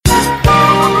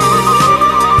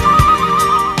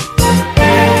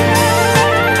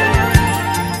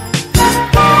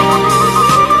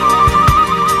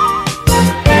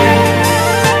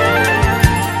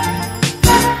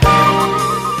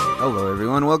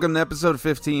Welcome to episode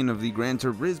 15 of the Gran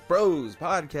Turismo Bros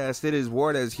podcast. It is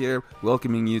Wardez here,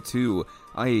 welcoming you to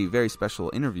a very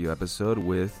special interview episode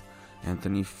with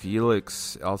Anthony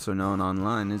Felix, also known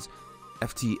online as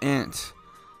FT Ant.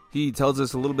 He tells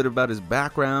us a little bit about his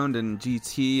background and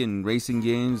GT and racing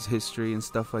games, history and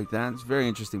stuff like that. It's a very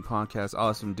interesting podcast.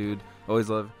 Awesome dude. Always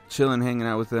love chilling, hanging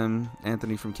out with him.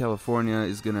 Anthony from California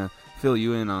is going to fill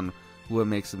you in on what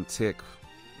makes him tick.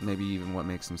 Maybe even what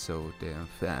makes him so damn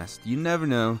fast. You never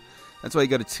know. That's why you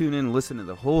got to tune in and listen to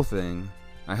the whole thing.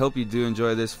 I hope you do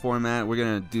enjoy this format. We're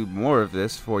going to do more of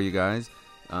this for you guys.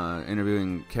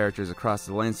 Interviewing characters across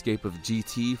the landscape of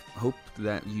GT. Hope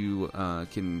that you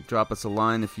can drop us a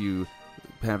line if you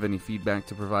have any feedback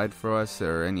to provide for us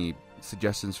or any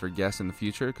suggestions for guests in the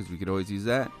future, because we could always use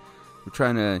that.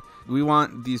 We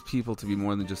want these people to be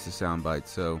more than just a soundbite.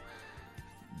 So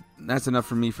that's enough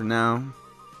for me for now.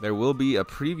 There will be a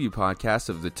preview podcast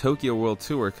of the Tokyo World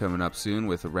Tour coming up soon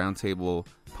with a roundtable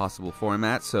possible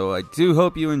format. So I do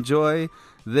hope you enjoy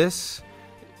this.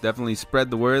 Definitely spread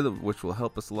the word, which will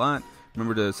help us a lot.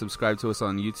 Remember to subscribe to us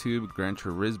on YouTube, Gran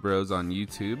Turismo Bros on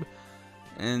YouTube.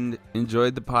 And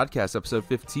enjoy the podcast, episode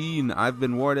 15. I've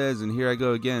been Wardez, and here I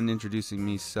go again, introducing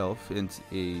myself in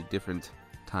a different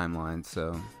timeline.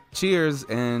 So cheers,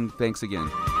 and thanks again.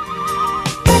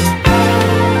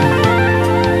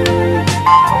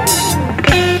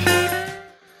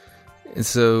 And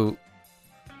so,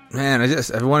 man,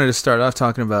 I wanted to start off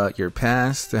talking about your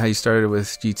past, how you started with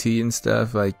GT and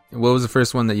stuff. Like, what was the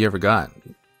first one that you ever got?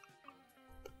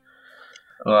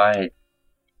 Well, I've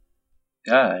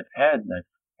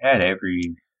had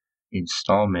every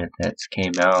installment that's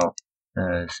came out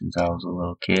since I was a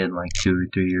little kid, like 2 or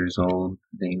 3 years old.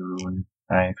 I think when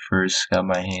I first got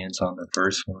my hands on the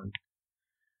first one,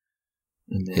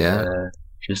 and then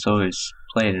just always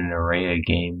played an array of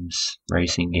games,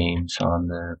 racing games on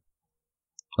the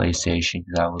PlayStation,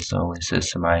 because that was the only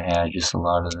system I had. Just a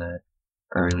lot of the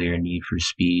earlier Need for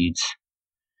Speeds,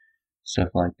 stuff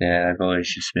like that. I've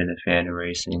always just been a fan of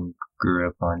racing, grew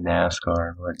up on NASCAR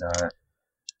and whatnot.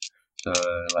 So,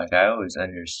 I always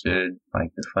understood,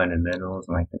 the fundamentals,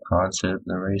 the concept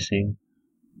of racing.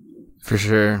 For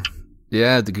sure.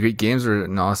 Yeah, the Greek games were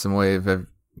an awesome way of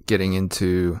getting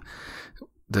into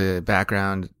the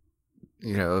background,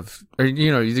 you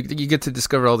get to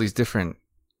discover all these different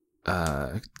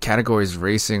categories of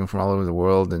racing from all over the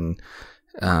world, and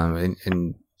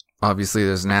obviously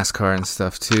there's NASCAR and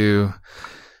stuff too.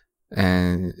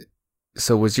 And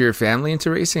so, was your family into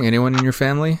racing? Anyone in your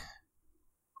family?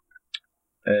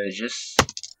 Just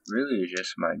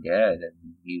my dad,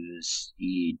 and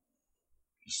he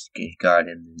got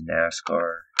into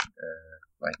NASCAR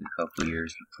a couple of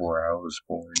years before I was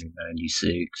born in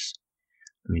 '96.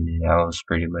 I mean, that was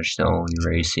pretty much the only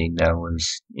racing that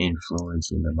was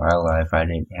influenced into my life. I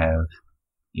didn't have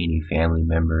any family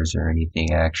members or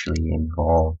anything actually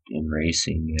involved in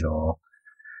racing at all.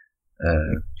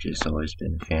 Just always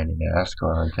been a fan of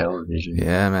NASCAR on television.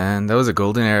 Yeah, man. That was a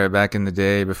golden era back in the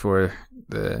day before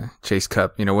the Chase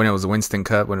Cup, when it was the Winston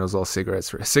Cup, when it was all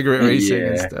cigarette racing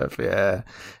and stuff. Yeah.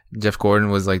 Jeff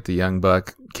Gordon was like the young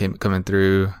buck coming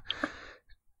through.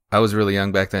 I was really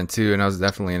young back then too, and I was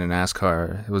definitely in a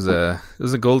NASCAR. It was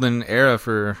a golden era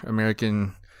for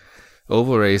American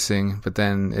oval racing, but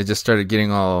then it just started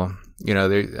getting all,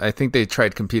 I think they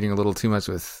tried competing a little too much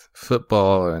with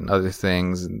football and other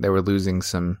things, and they were losing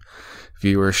some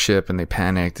viewership, and they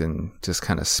panicked and just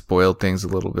kind of spoiled things a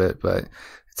little bit. But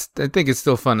I think it's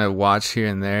still fun to watch here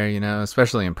and there,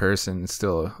 especially in person. It's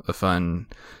still a fun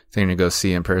thing to go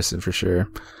see in person for sure.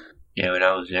 Yeah, when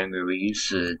I was younger, we used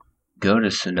to go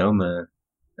to Sonoma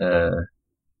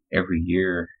every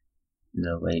year in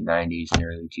the late 90s and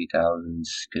early 2000s,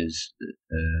 because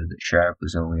the track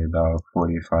was only about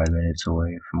 45 minutes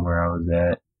away from where I was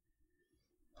at.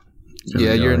 So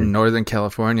yeah, you're in Northern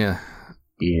California.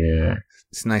 Yeah.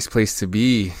 It's a nice place to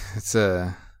be. There's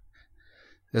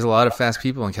a lot of fast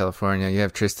people in California. You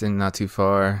have Tristan not too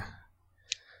far.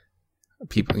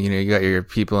 People, you got your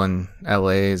people in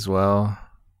LA as well.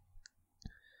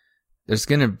 There's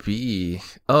going to be,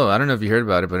 I don't know if you heard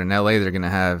about it, but in LA, they're going to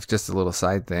have just a little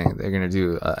side thing. They're going to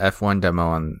do a F1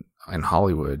 demo in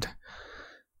Hollywood.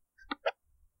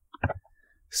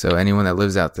 So anyone that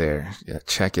lives out there,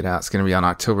 check it out. It's going to be on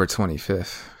October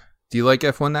 25th. Do you like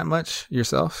F1 that much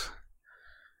yourself?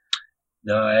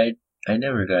 No, I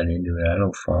never got into it. I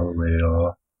don't follow it at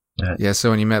all. Yeah,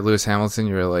 so when you met Lewis Hamilton,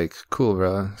 you were like, cool,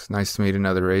 bro. It's nice to meet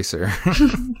another racer.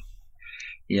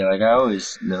 Yeah, I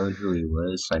always known who he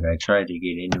was. I tried to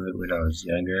get into it when I was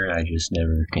younger. I just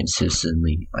never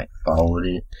consistently, followed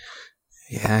it.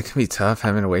 Yeah, it can be tough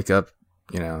having to wake up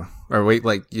or wait,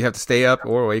 like you have to stay up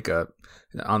or wake up.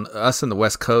 On us on the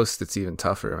West Coast, it's even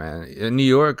tougher, man. In New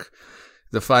York,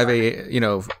 the 5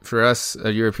 a.m., for us,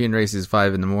 a European race is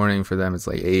 5 in the morning. For them, it's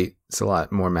like 8. It's a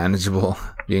lot more manageable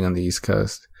being on the East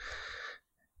Coast.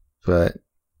 But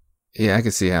yeah, I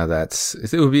can see how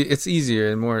it's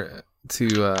easier and more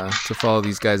to follow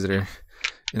these guys that are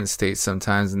in the States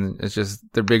sometimes. And it's just,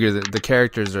 they're bigger. The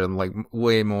characters are like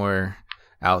way more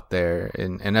out there.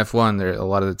 In F1, they're a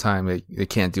lot of the time they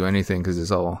can't do anything because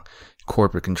it's all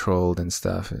corporate controlled and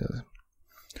stuff.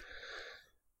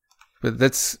 But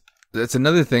that's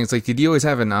another thing. It's like, did you always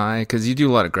have an eye? Because you do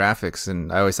a lot of graphics, and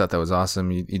I always thought that was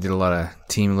awesome. You did a lot of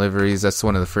team liveries. That's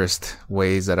one of the first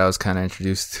ways that I was kind of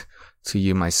introduced to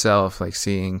you myself, like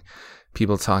seeing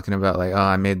people talking about like,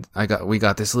 oh, we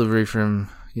got this livery from,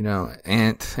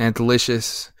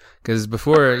 Antilicious. Because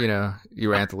before, you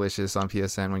were Antilicious on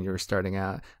PSN when you were starting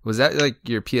out. Was that like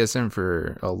your PSN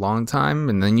for a long time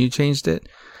and then you changed it?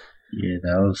 Yeah,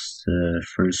 that was the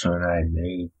first one I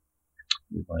made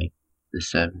in like the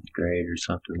 7th grade or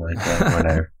something like that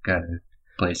when I got a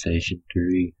PlayStation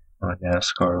 3 on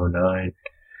NASCAR 09.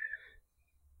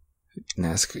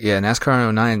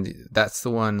 NASCAR 09, that's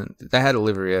the one that had a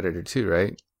livery editor too,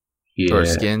 right? Yeah. Or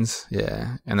skins,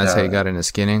 yeah. And that's how you got into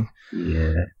skinning?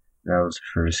 Yeah, that was the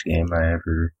first game I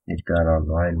ever got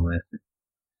online with.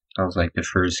 That was like the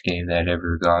first game that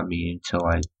ever got me into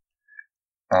like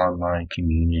online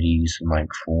communities and like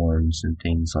forums and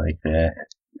things like that.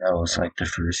 That was like the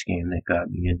first game that got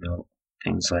me into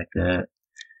things like that.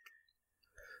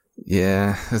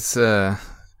 Yeah, it's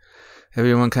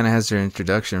everyone kind of has their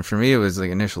introduction. For me, it was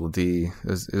like Initial D.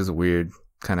 It was weird,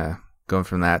 kind of going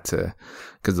from that to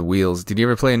because the wheels. Did you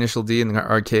ever play Initial D in the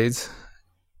arcades?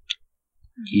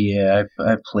 Yeah,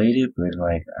 I played it, but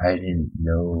like I didn't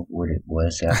know what it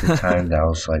was at the time. That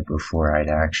was like before I'd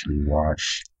actually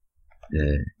watched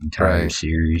the entire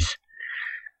series.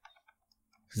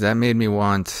 That made me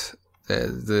want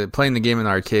the playing the game in the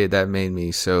arcade. That made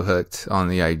me so hooked on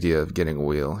the idea of getting a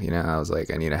wheel. I was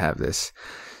like, I need to have this.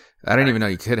 I didn't even know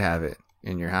you could have it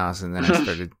in your house, and then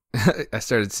I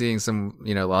started seeing some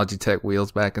Logitech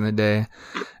wheels back in the day,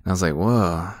 and I was like,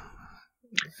 whoa,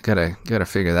 gotta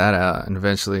figure that out. And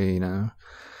eventually,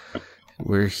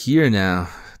 we're here now.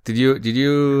 Did you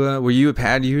were you a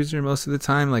pad user most of the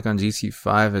time, like on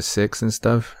GT5 or 6 and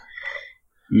stuff?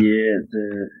 Yeah,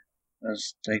 the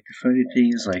funny thing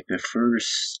is, like, the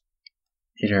first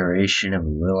iteration of a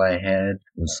wheel I had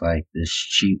was like this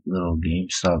cheap little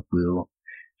GameStop wheel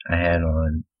I had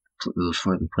it was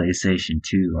for the PlayStation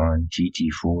 2 on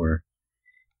GT4,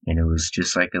 and it was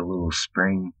just like a little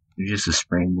spring, just a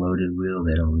spring-loaded wheel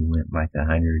that only went like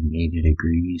 180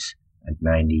 degrees, like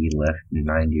 90 left and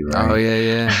 90 right. Oh,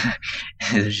 yeah.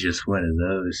 It was just one of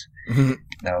those.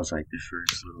 That was like the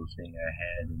first little thing I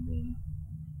had, and then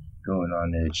going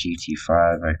on to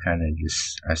GT5,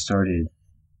 I started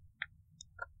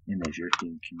in the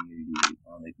drifting community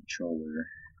on the controller,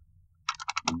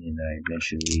 and then I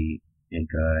eventually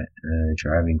got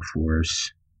Driving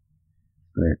Force,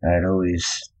 but I'd always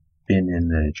been in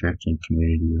the drifting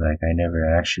community. Like, I never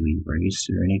actually raced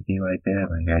or anything like that.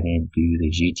 Like, I didn't do the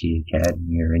GT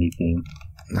Academy or anything.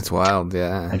 That's wild,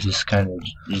 yeah. I just kind of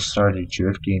just started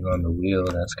drifting on the wheel.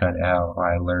 That's kind of how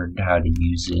I learned how to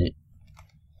use it.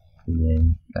 And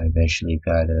then I eventually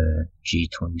got a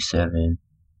G27.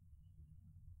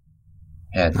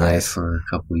 Had that for a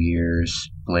couple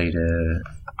years. Played a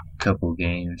couple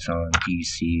games on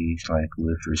PC, like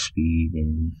Live for Speed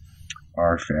and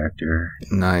R Factor.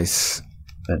 Nice.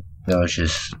 But that was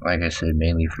just, like I said,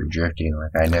 mainly for drifting.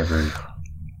 Like, I never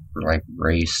like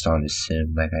raced on a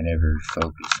sim. Like, I never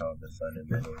focused on the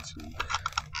fundamentals of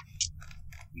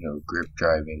grip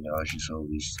driving. I was just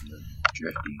always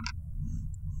drifting.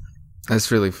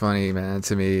 That's really funny, man,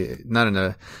 to me. Not in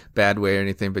a bad way or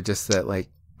anything, but just that, like,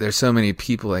 there's so many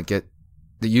people that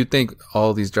you think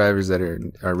all these drivers that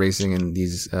are racing in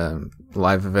these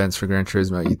live events for Gran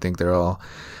Turismo, you think they're all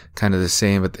kind of the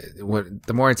same. But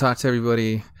the more I talk to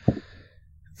everybody,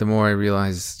 the more I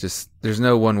realize just there's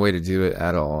no one way to do it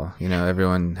at all.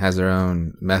 Everyone has their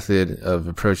own method of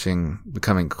approaching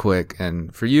becoming quick.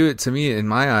 And for you, to me, in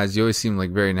my eyes, you always seem like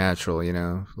very natural,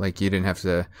 like you didn't have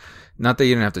to, not that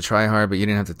you didn't have to try hard, but you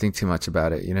didn't have to think too much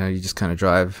about it. You just kind of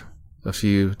drive a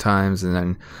few times and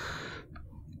then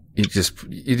you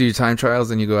do your time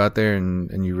trials and you go out there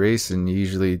and you race and you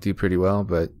usually do pretty well.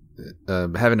 But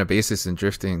having a basis in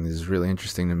drifting is really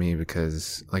interesting to me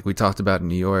because, like we talked about in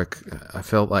New York, I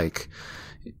felt like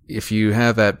if you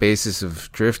have that basis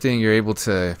of drifting, you're able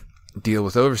to deal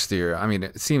with oversteer. I mean,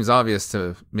 it seems obvious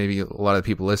to maybe a lot of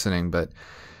people listening, but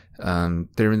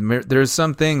there's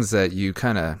some things that you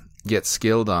kind of get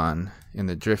skilled on in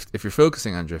the drift if you're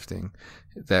focusing on drifting,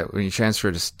 that when you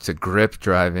transfer to grip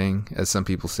driving, as some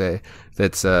people say,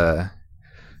 that's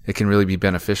it can really be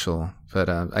beneficial. But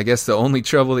I guess the only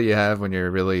trouble that you have when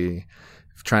you're really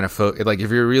trying to like if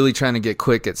you're really trying to get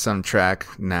quick at some track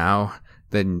now,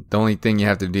 then the only thing you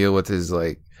have to deal with is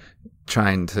like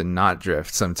trying to not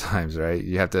drift sometimes, right?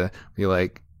 You have to be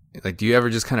like, do you ever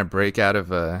just kind of break out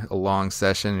of a long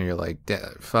session and you're like,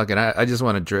 fuck it, I just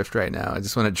want to drift right now. I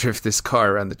just want to drift this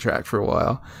car around the track for a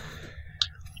while.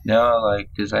 No, like,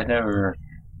 because I never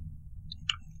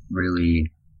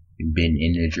really been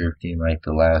into drifting like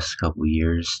the last couple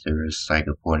years. There was like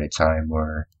a point in time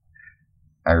where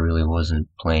I really wasn't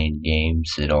playing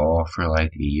games at all for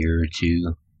like a year or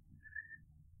two.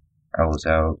 I was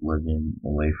out living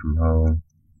away from home,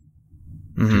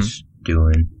 just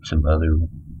doing some other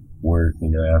work,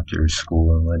 after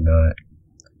school and whatnot.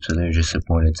 So there was just a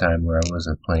point in time where I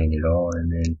wasn't playing at all, and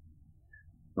then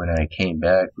when I came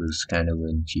back was kind of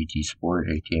when GT Sport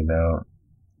had came out,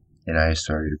 and I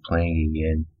started playing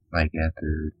again, like at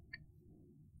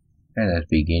the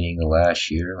beginning of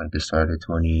last year, like the start of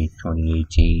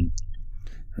 2018.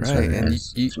 Right, and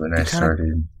that's when I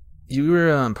started. You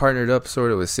were partnered up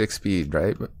sort of with Six Speed,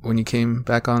 right? When you came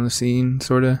back on the scene,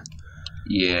 sort of?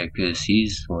 Yeah, because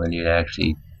he's the one that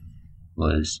actually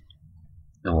was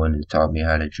the one that taught me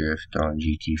how to drift on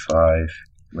GT5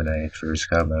 when I first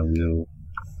got my wheel.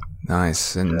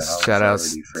 Nice, and shout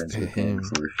outs to him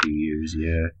for a few years.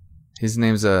 Yeah, his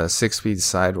name's Six Speed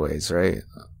Sideways, right?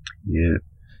 Yeah,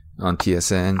 on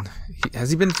PSN.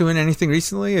 Has he been doing anything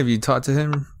recently? Have you talked to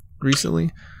him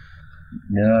recently?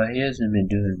 No, he hasn't been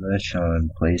doing much on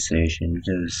PlayStation. He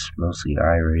does mostly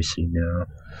iRacing now.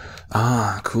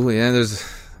 Ah, cool. Yeah,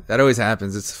 that always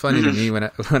happens. It's funny to me when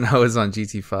I was on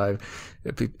GT5.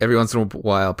 Every once in a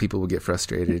while, people would get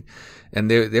frustrated, and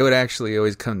they would actually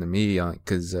always come to me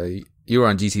because you were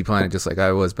on GT Planet just like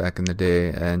I was back in the day,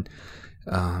 and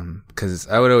because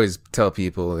I would always tell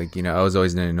people like I was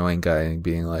always an annoying guy and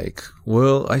being like,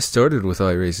 well, I started with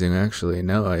iRacing actually.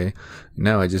 Now I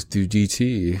just do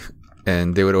GT.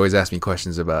 And they would always ask me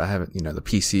questions about having, the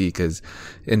PC, because,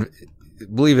 and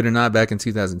believe it or not, back in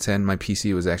 2010, my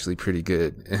PC was actually pretty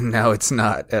good, and now it's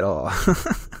not at all.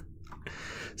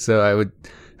 So I would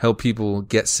help people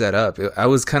get set up. I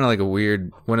was kind of like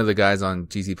one of the guys on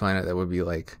GT Planet that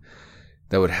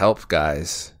would help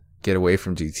guys get away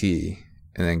from GT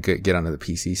and then get onto the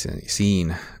PC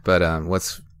scene. But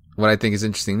what I think is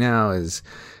interesting now is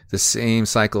the same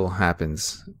cycle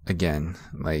happens again,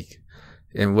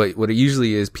 and what it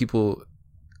usually is,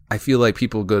 I feel like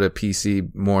people go to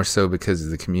PC more so because of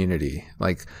the community.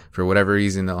 Like, for whatever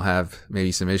reason, they'll have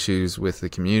maybe some issues with the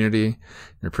community,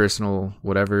 their personal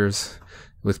whatevers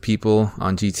with people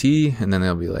on GT, and then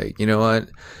they'll be like, you know what?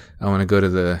 I want to go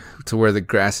to where the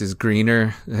grass is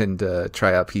greener and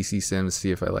try out PC Sims,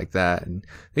 see if I like that. And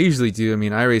they usually do. I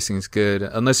mean, iRacing is good,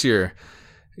 unless you're,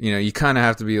 you kind of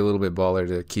have to be a little bit baller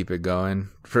to keep it going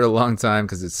for a long time,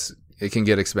 because it can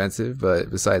get expensive, but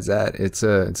besides that, it's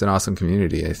an awesome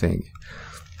community, I think.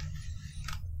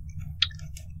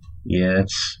 Yeah,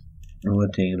 it's the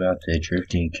one thing about the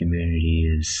drifting community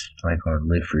is like on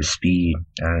Live for Speed.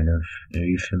 I don't know are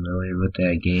you familiar with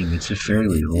that game? It's a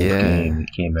fairly old game.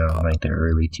 It came out in like the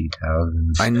early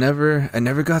 2000s. I never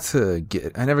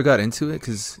got into it,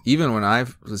 because even when I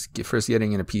was first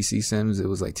getting into PC Sims, it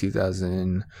was like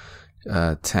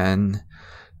 2010.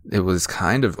 It was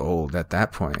kind of old at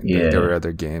that point. Yeah. There were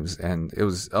other games, and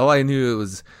all I knew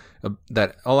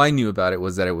about it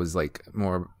was that it was like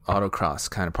more autocross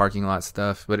kind of parking lot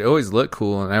stuff, but it always looked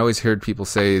cool, and I always heard people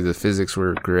say the physics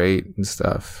were great and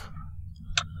stuff.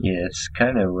 Yeah, it's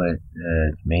kind of what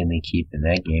mainly keeping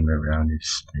that game around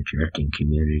is the drifting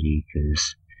community,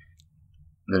 because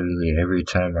literally every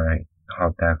time I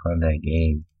hop back on that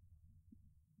game,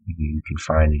 you can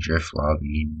find a drift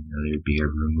lobby, and there'd be a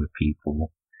room with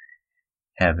people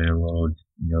having a little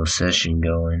session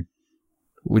going.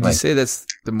 Would you say that's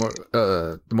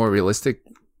the more realistic,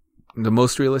 the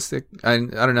most realistic? I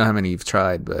don't know how many you've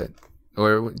tried, but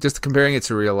or just comparing it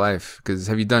to real life, because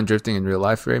have you done drifting in real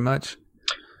life very much?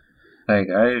 Like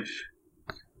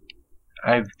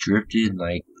I've drifted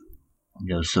like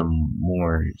some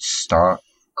more stock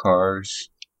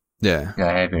cars. Yeah.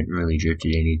 I haven't really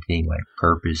drifted anything like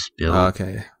purpose built. Oh,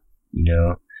 okay.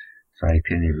 So I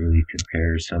couldn't really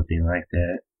compare something like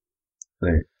that.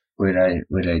 But what I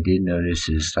did notice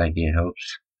is like it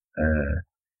helped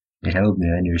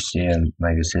me understand,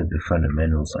 like I said, the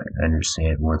fundamentals, like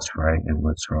understand what's right and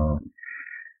what's wrong.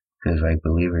 Because like,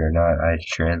 believe it or not, I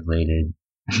translated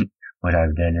what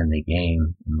I've done in the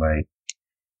game. Like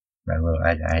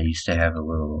I used to have a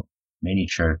little mini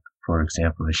truck, for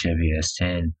example, a Chevy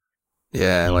S10.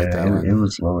 Yeah, I like that one. It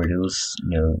was lowered. It was,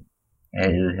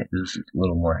 it was a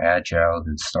little more agile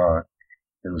than stock.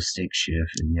 It was stick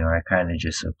shift, and I kind of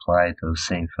just applied those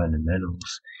same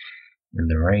fundamentals in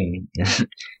the rain, and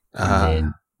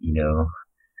then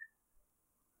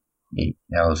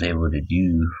I was able to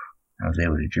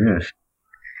drift.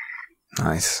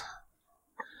 Nice.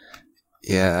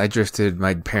 Yeah, I drifted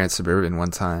my parents' Suburban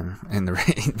one time in the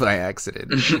rain by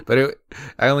accident, but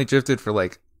I only drifted for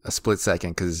like a split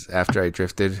second because after I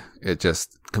drifted, it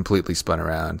just completely spun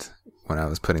around when I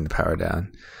was putting the power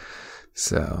down.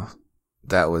 So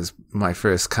that was my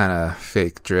first kind of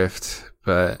fake drift.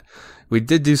 But we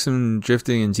did do some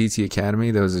drifting in GT Academy.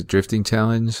 There was a drifting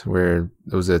challenge where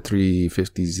it was a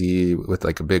 350Z with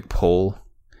like a big pole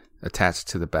attached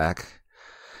to the back.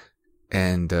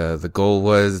 And the goal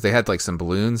was they had like some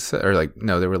balloons, or like,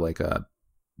 no, they were like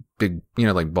big,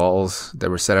 like balls that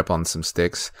were set up on some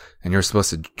sticks, and you're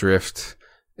supposed to drift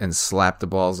and slap the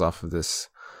balls off of these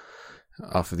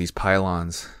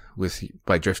pylons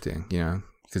by drifting,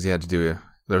 because you had to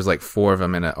there was like 4 of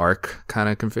them in an arc kind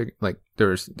of config, like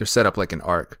they're set up like an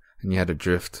arc, and you had to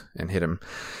drift and hit them.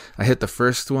 I hit the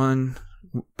first one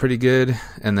pretty good,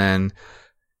 and then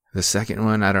the second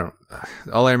one,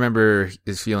 all I remember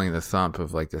is feeling the thump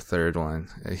of like the third one,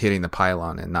 hitting the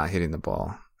pylon and not hitting the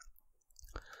ball.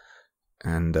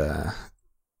 And,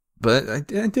 but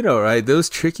I did all right. That was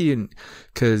tricky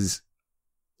because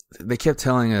they kept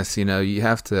telling us, you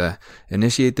have to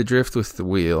initiate the drift with the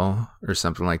wheel or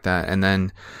something like that. And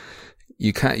then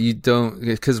you don't,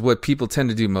 because what people tend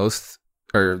to do most,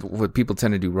 or what people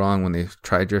tend to do wrong when they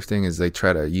try drifting is they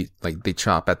try to, they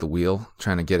chop at the wheel,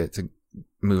 trying to get it to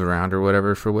move around or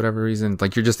whatever, for whatever reason.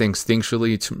 Like you're just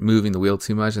instinctually moving the wheel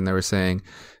too much, and they were saying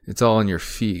it's all in your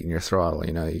feet and your throttle,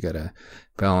 you gotta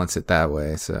balance it that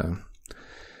way. So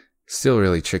still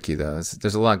really tricky though.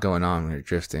 There's a lot going on when you're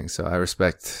drifting, so I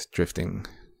respect drifting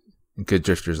and good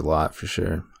drifters a lot for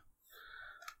sure.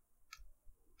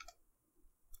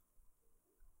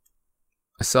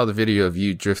 I saw the video of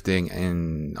you drifting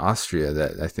in Austria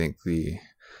that I think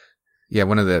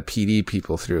one of the PD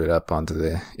people threw it up onto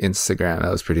the Instagram.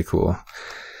 That was pretty cool.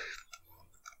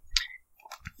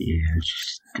 Yeah,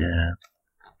 just, that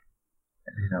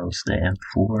was the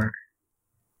M4.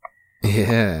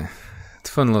 Yeah. It's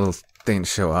a fun little thing to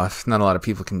show off. Not a lot of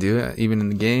people can do it, even in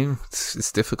the game.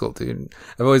 It's difficult, dude.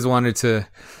 I've always wanted to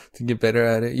get better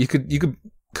at it. You could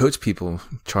coach people,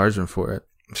 charge them for it.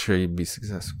 I'm sure you'd be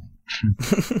successful.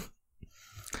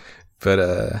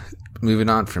 But, moving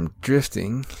on from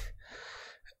drifting,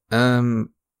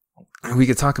 we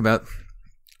could talk about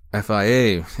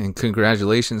FIA, and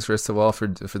congratulations first of all for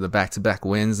the back-to-back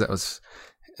wins. That was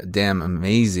damn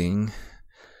amazing,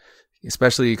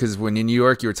 especially because when in New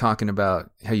York you were talking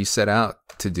about how you set out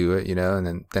to do it,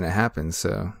 and then it happened.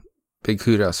 So big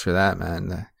kudos for that,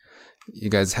 man. You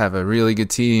guys have a really good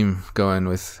team going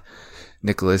with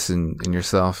Nicholas and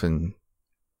yourself, and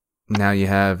now you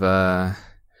have a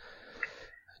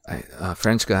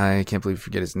French guy. I can't believe I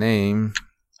forget his name.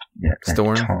 Yeah,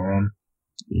 Storm. Tom.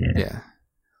 Yeah.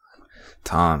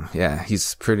 Tom. Yeah,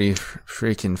 he's pretty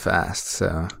freaking fast.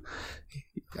 So,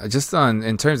 just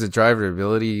in terms of driver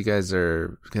ability, you guys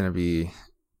are gonna be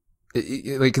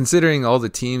like, considering all the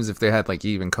teams. If they had like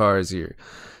even cars,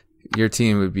 your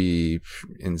team would be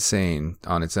insane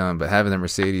on its own. But having the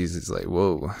Mercedes is like,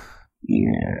 whoa.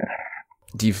 Yeah.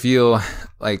 Do you feel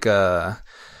like what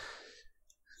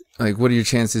are your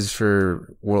chances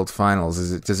for World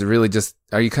Finals? Does it really just,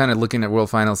 are you kind of looking at World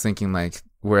Finals thinking like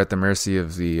we're at the mercy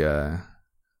of the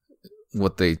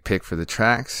what they pick for the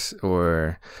tracks,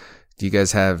 or do you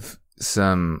guys have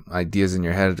some ideas in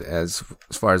your head as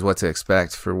far as what to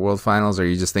expect for World Finals, or are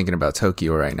you just thinking about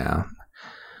Tokyo right now?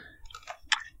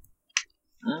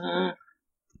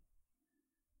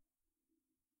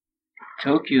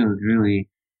 Tokyo is really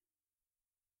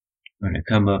going to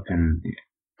come up in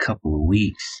a couple of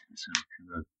weeks. It's going to come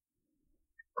up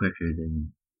quicker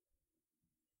than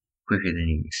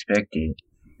you expected.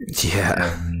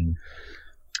 Yeah.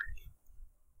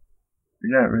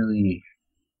 We're not really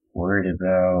worried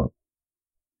about,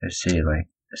 let's say, like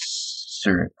a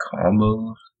certain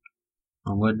combos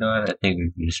or whatnot. I think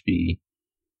it would just be,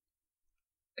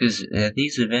 because at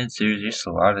these events, there's just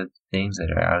a lot of things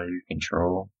that are out of your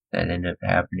control that end up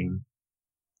happening.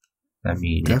 I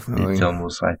mean, it's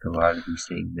almost like a lot of these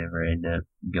things never end up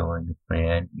going to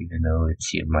plan, even though it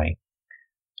seemed like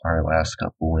our last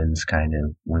couple wins kind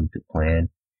of went to plan.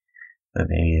 But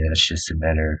maybe that's just a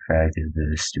matter of fact of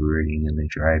the stewarding and the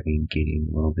driving getting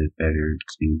a little bit better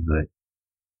too. But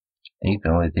I think the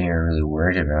only thing I'm really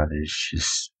worried about is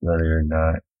just whether or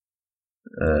not,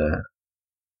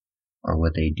 or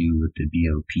what they do with the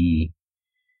BOP.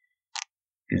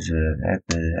 Because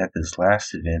at this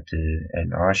last event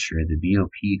in Austria, the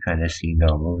BOP kind of seemed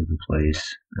all over the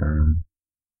place.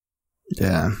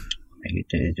 Yeah.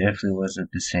 It definitely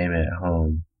wasn't the same at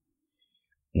home.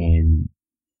 And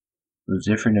what was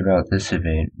different about this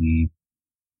event, we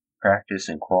practiced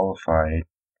and qualified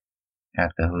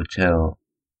at the hotel,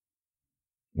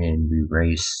 and we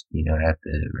raced, at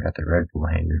the Red Bull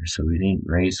hangar. So we didn't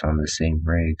race on the same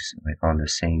rigs, like on the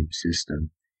same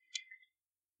system.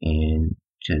 And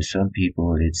to some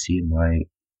people, it seemed like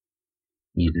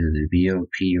either the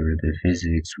BOP or the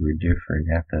physics were different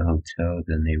at the hotel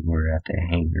than they were at the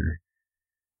hangar.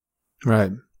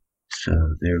 Right.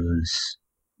 So there was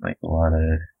like a lot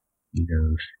of,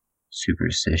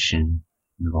 superstition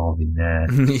involving that.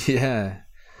 Yeah.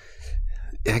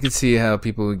 I could see how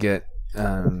people would get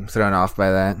thrown off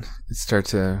by that. Start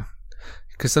to,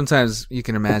 because sometimes you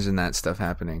can imagine that stuff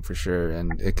happening for sure,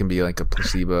 and it can be like a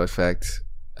placebo effect.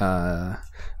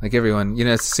 Like everyone,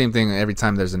 it's the same thing every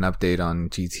time there's an update on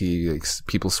GT. Like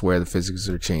people swear the physics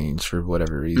are changed for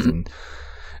whatever reason,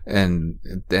 and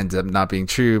it ends up not being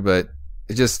true. But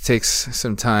it just takes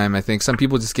some time. I think some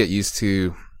people just get used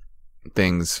to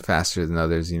things faster than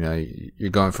others.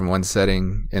 You're going from one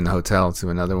setting in the hotel to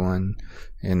another one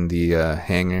in the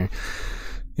hangar,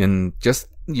 and just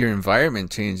your environment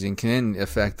changing can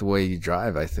affect the way you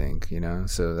drive, I think.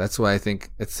 So that's why I think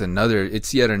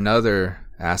it's yet another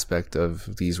aspect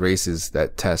of these races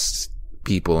that tests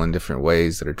people in different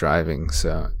ways that are driving.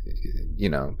 So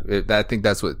I think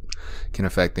that's what can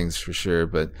affect things for sure.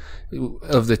 But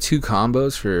of the two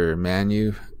combos for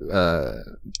Manu,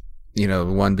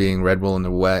 one being Red Bull in the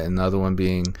wet and the other one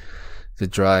being the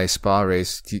dry spa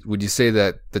race, would you say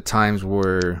that the times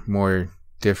were more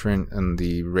different on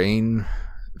the rain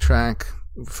track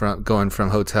going from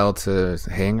hotel to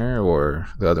hangar, or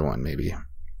the other one maybe?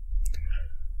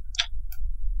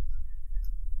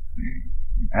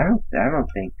 I don't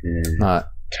think the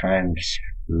times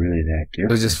were really that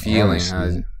different. It was just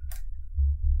feeling.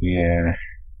 Yeah.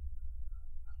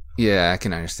 Yeah, I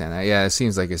can understand that. Yeah, it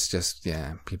seems like it's just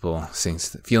people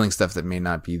feeling stuff that may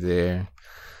not be there.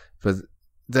 But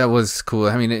that was cool.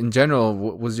 I mean, in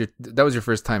general, that was your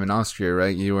first time in Austria,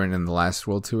 right? You weren't in the last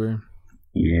World Tour.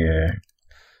 Yeah.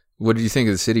 What did you think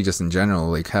of the city just in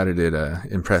general? Like, how did it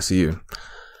impress you?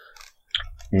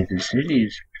 Yeah, the city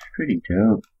is pretty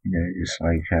dope. Just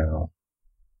like how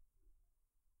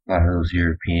a lot of those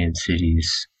European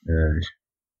cities,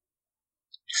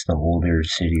 just the older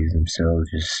cities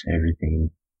themselves, just everything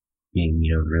being,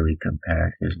 really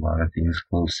compact. There's a lot of things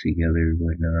close together and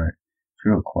whatnot. It's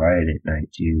real quiet at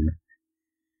night, too.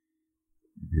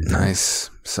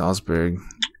 Nice. Salzburg.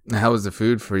 How was the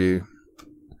food for you?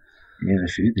 Yeah,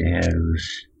 the food they had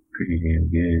was pretty damn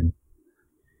good.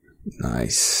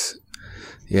 Nice.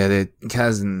 Yeah,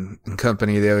 Kaz and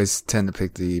company, they always tend to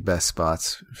pick the best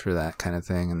spots for that kind of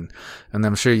thing. And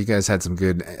I'm sure you guys had some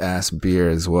good ass beer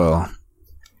as well.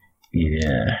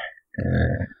 Yeah.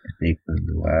 I think for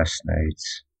the last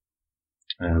nights,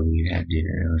 we had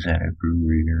dinner. It was at a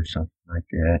brewery or something like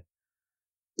that.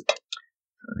 So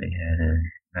they had a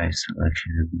nice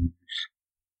selection of beers.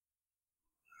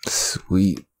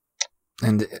 Sweet.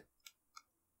 And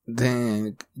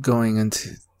then going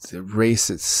into the race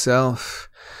itself,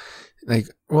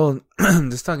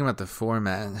 just talking about the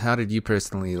format, how did you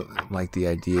personally like the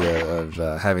idea of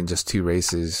having just two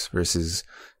races versus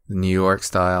the New York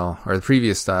style or the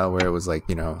previous style where it was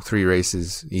 3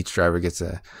 races, each driver gets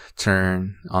a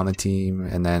turn on the team,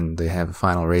 and then they have a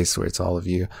final race where it's all of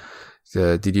you?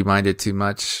 Did you mind it too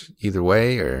much either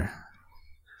way, or?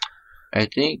 I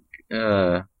think,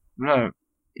 I'm not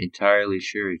entirely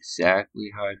sure exactly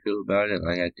how I feel about it.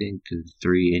 I think the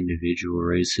 3 individual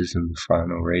races in the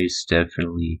final race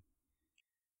definitely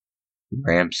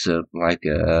ramps up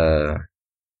a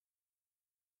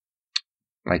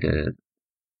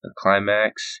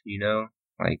climax,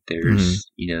 there's,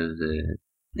 the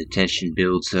tension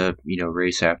builds up,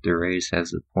 race after race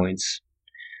as the points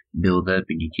build up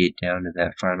and you get down to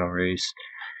that final race.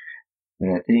 But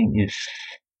I think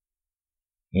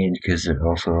because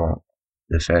also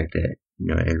the fact that,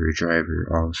 every driver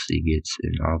obviously gets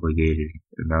an obligated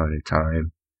amount of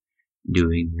time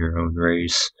doing your own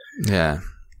race. Yeah.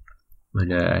 But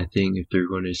I think if they're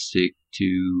going to stick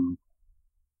to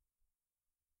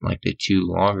the 2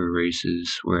 longer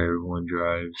races where everyone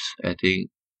drives, I think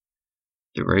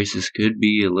the races could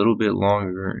be a little bit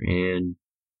longer and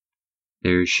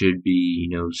there should be,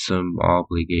 some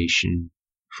obligation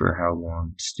for how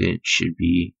long the stint should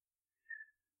be.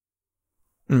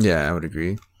 Yeah, I would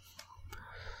agree.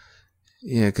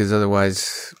 Yeah, because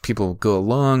otherwise people go a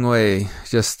long way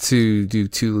just to do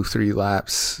 2-3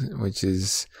 laps, which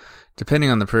is,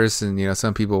 depending on the person,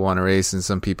 some people want to race and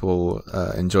some people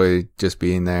enjoy just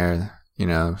being there,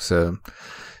 so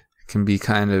it can be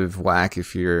kind of whack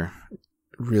if you're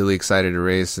really excited to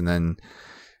race and then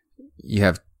you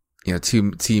have, two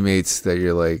teammates that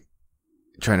you're like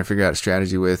trying to figure out a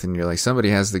strategy with, and you're like, somebody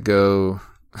has to go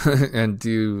and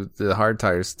do the hard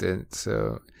tire stint.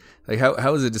 So like,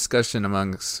 how was the discussion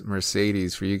amongst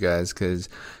Mercedes for you guys? Because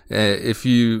if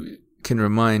you can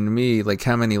remind me, like,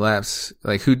 how many laps,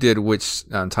 like, who did which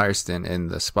tire stint in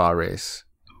the Spa race?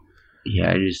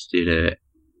 Yeah, I just did a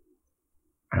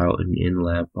out and in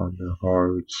lap on the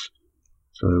hards.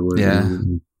 So it was. Yeah.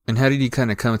 And how did you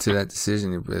kind of come to that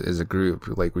decision as a group?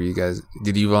 Like, were you guys,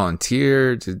 did you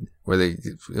volunteer?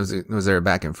 Was there a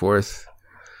back and forth?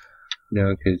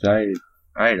 No, because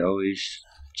I'd always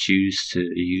choose to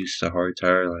use the hard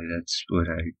tire. Like, that's what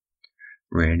I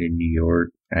ran in New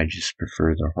York. I just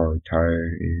prefer the hard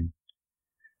tire. And,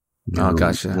 oh,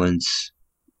 gotcha. Once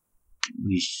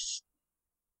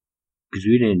because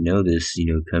we didn't know this,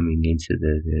 coming into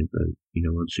the event, but,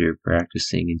 once we were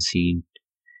practicing and seeing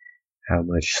how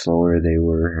much slower they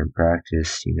were in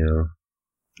practice,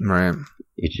 right.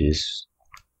 It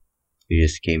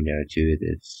just came down to it.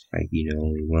 It's like,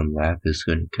 only one lap is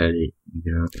going to cut it,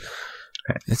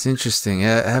 It's interesting.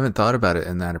 I haven't thought about it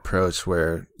in that approach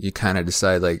where you kind of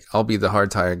decide, like, I'll be the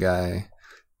hard tire guy,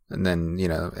 and then,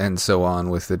 and so on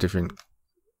with the different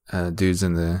dudes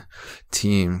in the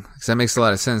team. Because that makes a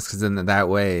lot of sense, because then that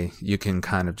way you can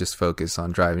kind of just focus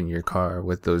on driving your car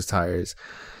with those tires,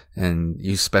 and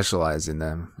you specialize in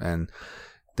them. And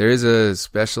there is a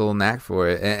special knack for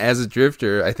it. And as a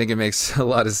drifter, I think it makes a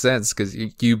lot of sense, because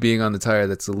you being on the tire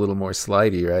that's a little more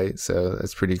slidey, right? So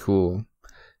that's pretty cool.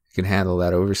 You can handle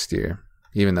that oversteer,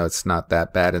 even though it's not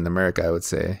that bad in America, I would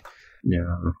say.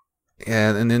 Yeah.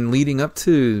 Yeah, and then leading up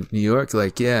to New York,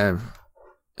 like,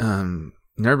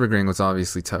 Nürburgring was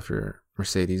obviously tough for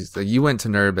Mercedes. You went to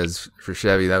Nürb for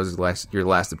Chevy. That was your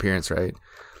last appearance, right?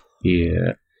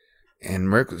 Yeah. And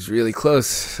Merc was really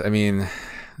close. I mean,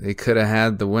 they could have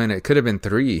had the win. It could have been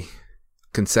 3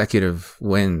 consecutive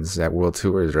wins at World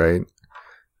Tours, right?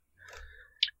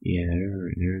 Yeah,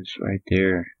 there's right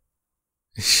there.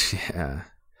 Yeah.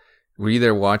 Were you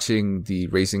there watching the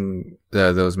racing,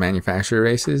 those manufacturer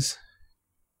races?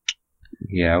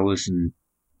 Yeah, I wasn't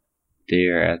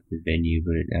there at the venue,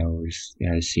 but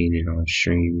I've seen it on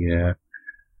stream, yeah.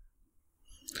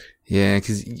 Yeah,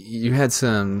 because you had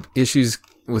some issues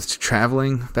with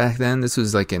traveling back then. This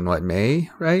was like in, May,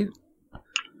 right?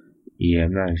 Yeah,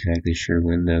 I'm not exactly sure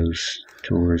when those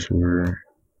tours were.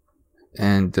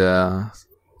 And,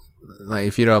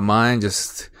 if you don't mind,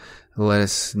 just let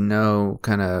us know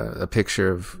kind of a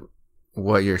picture of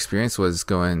what your experience was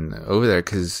going over there,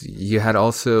 because you had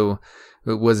also,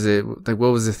 what was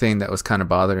the thing that was kind of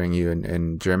bothering you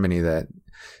in Germany that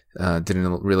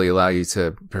didn't really allow you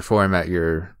to perform at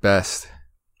your best?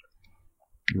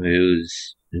 It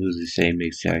was the same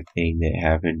exact thing that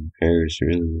happened in Paris,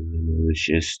 really. I mean, it was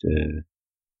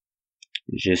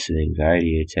just an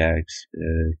anxiety attacks.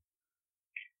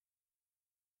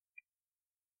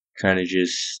 Kind of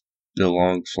just the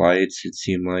long flights. It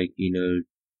seemed like,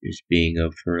 just being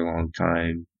up for a long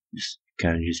time, just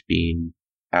kind of just being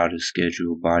out of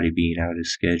schedule, body being out of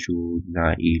schedule,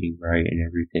 not eating right and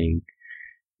everything.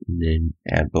 And then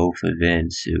at both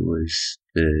events, it was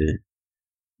the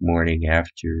morning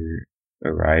after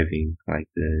arriving, like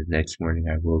the next morning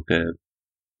I woke up.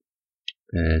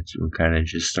 That's when kind of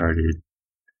just started,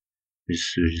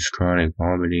 just chronic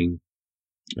vomiting.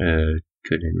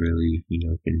 Couldn't really,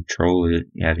 control it.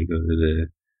 Had to go to the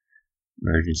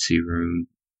emergency room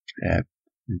at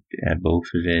both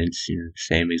events. The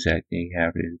same exact thing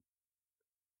happened,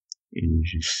 and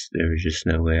there was just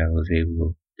no way I was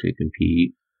able to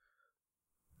compete.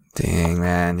 Dang,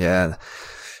 man, yeah,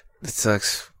 it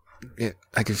sucks.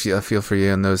 I feel for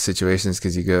you in those situations,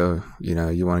 because you go,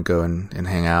 you want to go and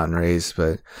hang out and race,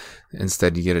 but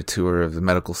instead you get a tour of the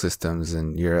medical systems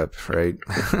in Europe, right?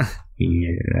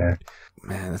 Yeah.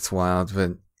 Man, that's wild.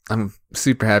 But I'm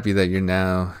super happy that you're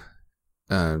now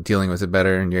dealing with it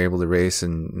better, and you're able to race,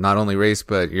 and not only race,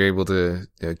 but you're able to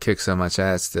kick so much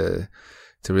ass to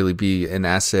really be an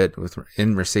asset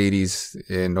in Mercedes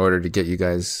in order to get you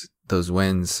guys those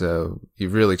wins. So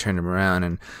you've really turned them around,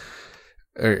 and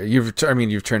you've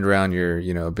turned around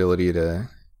your ability to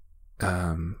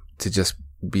just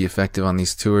be effective on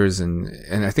these tours, and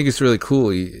I think it's really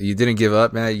cool. You didn't give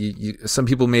up, man. Some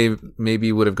people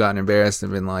maybe would have gotten embarrassed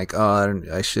and been like, "Oh,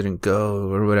 I shouldn't go"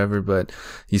 or whatever, but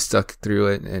you stuck through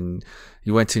it, and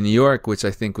you went to New York, which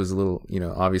I think was a little,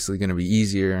 obviously going to be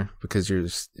easier because you're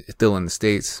still in the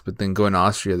States. But then going to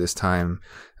Austria this time,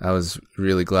 I was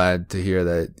really glad to hear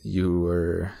that you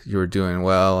were doing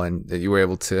well and that you were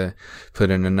able to put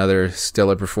in another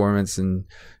stellar performance and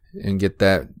get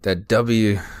that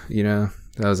W.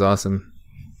 That was awesome.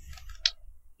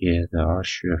 Yeah, the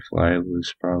Austria flight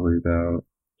was probably it was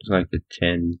like a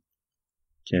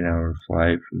 10-hour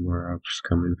flight from where I was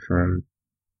coming from.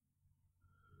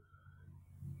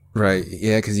 Right,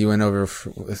 yeah, because you went over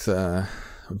with a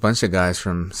bunch of guys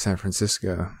from San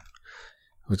Francisco,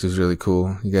 which was really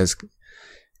cool. You guys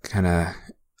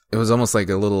it was almost like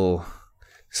a little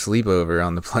sleepover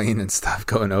on the plane and stuff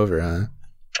going over, huh?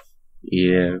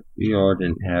 Yeah, we all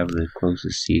didn't have the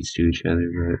closest seats to each other,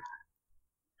 but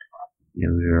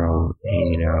we were all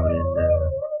hanging out in the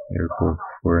airport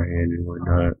beforehand and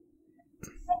whatnot.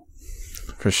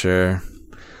 For sure.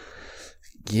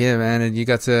 Yeah, man, and you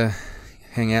got to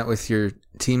hang out with your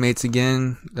teammates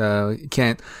again. You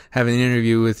can't have an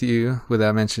interview with you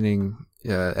without mentioning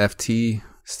FT.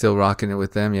 Still rocking it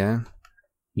with them, yeah?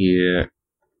 Yeah.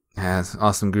 Yeah, it's an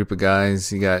awesome group of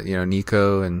guys. You got,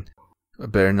 Nico and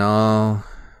Bernal,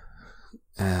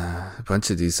 a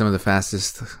bunch of dudes, some of the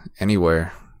fastest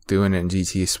anywhere doing it in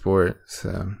GT Sport.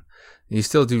 So, you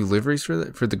still do liveries for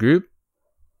the group?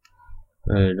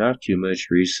 Not too much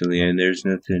recently, and there's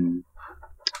nothing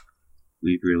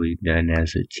we've really done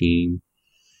as a team.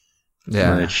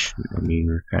 Yeah. Much. I mean,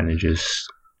 we're kind of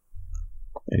just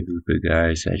a group of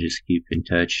guys that just keep in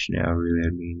touch now, really.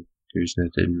 I mean, there's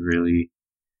nothing really,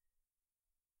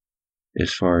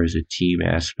 as far as a team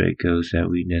aspect goes, that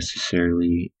we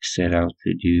necessarily set out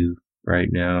to do right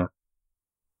now.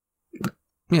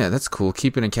 Yeah, that's cool.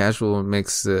 Keeping it casual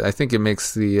makes I think it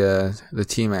makes the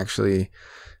team actually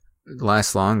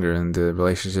last longer and the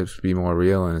relationships be more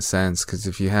real in a sense. Because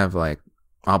if you have like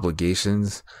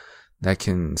obligations, that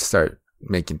can start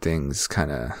making things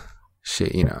kind of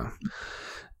shit.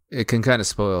 It can kind of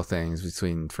spoil things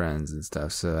between friends and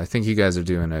stuff. So I think you guys are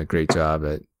doing a great job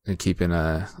at keeping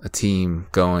a team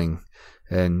going.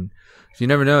 And you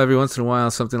never know, every once in a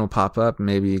while something will pop up and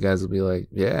maybe you guys will be like,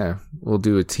 yeah, we'll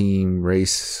do a team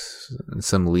race in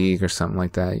some league or something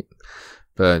like that.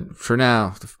 But for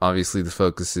now, obviously the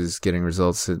focus is getting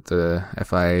results at the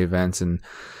FIA events and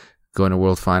going to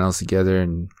World Finals together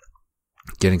and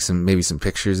getting maybe some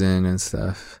pictures in and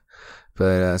stuff.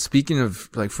 But speaking of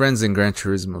like friends in Gran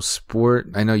Turismo Sport,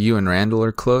 I know you and Randall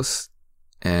are close,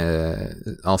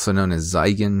 also known as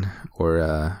Zygon or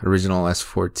Original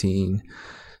S14.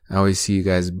 I always see you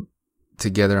guys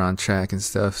together on track and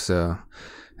stuff, so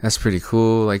that's pretty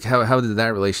cool. Like, how did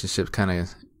that relationship kind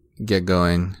of get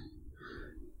going?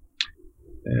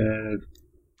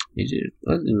 It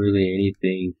wasn't really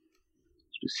anything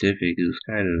specific. It was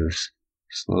kind of a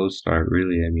slow start,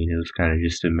 really. I mean, it was kind of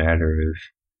just a matter of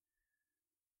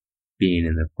being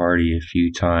in the party a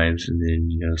few times and then,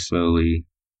 slowly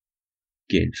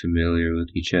getting familiar with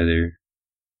each other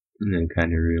and then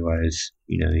kind of realize,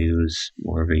 he was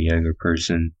more of a younger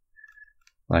person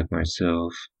like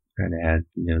myself, kind of had,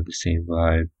 the same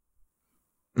vibe.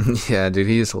 Yeah, dude,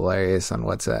 he's hilarious on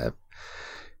WhatsApp.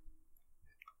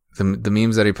 The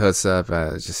memes that he puts up,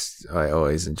 I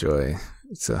always enjoy.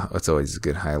 It's always a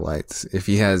good highlight. If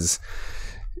he has,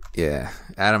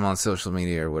 add him on social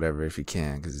media or whatever if you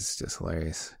can, because it's just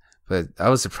hilarious. But I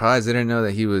was surprised. I didn't know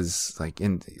that he was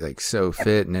so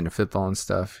fit and into football and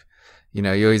stuff. You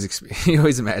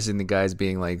always imagine the guys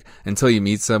being like, until you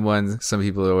meet someone. Some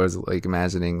people are always like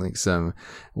imagining like some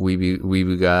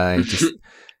weeboo guy just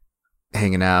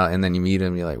hanging out, and then you meet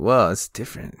him, you're like, whoa, it's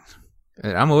different.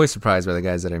 And I'm always surprised by the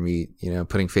guys that I meet.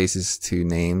 Putting faces to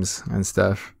names and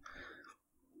stuff.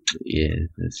 Yeah,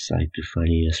 that's like the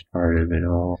funniest part of it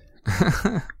all.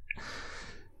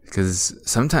 Because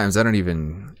sometimes I don't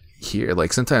even hear,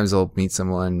 like sometimes I'll meet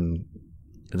someone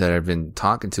that I've been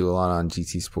talking to a lot on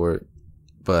GT Sport,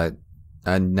 but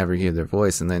I never hear their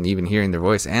voice. And then even hearing their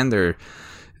voice and the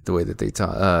way that they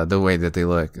talk, the way that they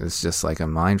look, it's just like a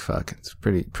mind fuck. It's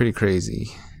pretty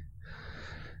crazy.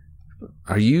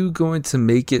 Are you going to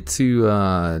make it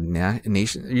to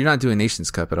Nation? You're not doing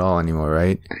Nations Cup at all anymore,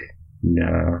 right?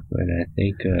 No, but I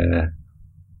think I'm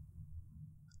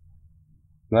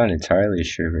not entirely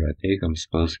sure, but I think I'm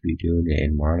supposed to be doing it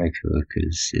in Monaco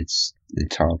because it's the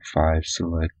top 5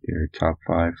 select or top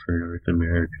 5 for North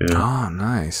America. Oh,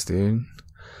 nice, dude.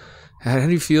 How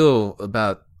do you feel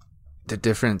about the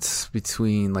difference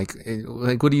between like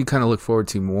what do you kind of look forward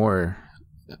to more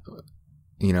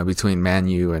between Man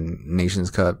U and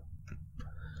Nations Cup?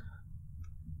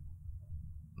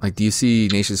 Like, do you see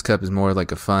Nations Cup as more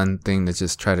like a fun thing to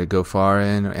just try to go far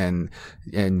in, and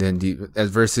then as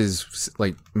versus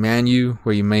like Man U,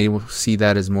 where you may see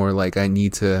that as more like I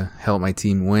need to help my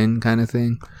team win kind of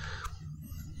thing?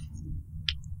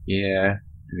 Yeah,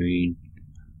 I mean,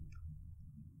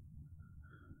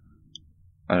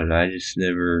 I don't know. I just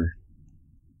never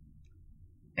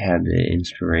had the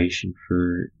inspiration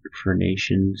for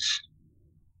Nations.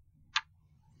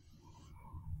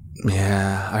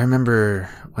 Yeah, I remember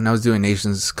when I was doing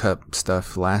Nations Cup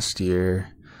stuff last year,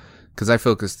 because I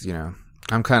focused,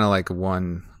 I'm kind of like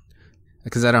one,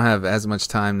 because I don't have as much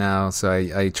time now, so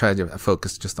I tried to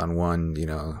focus just on one,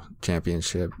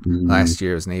 championship. Mm-hmm. Last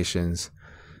year was Nations.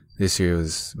 This year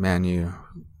was Man U.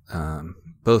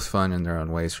 Both fun in their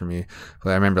own ways for me.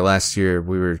 But I remember last year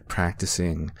we were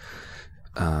practicing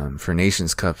for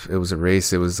Nations Cup. It was a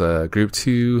race. It was Group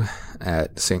 2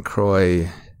 at St. Croix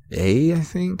A, I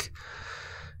think.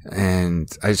 And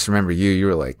I just remember you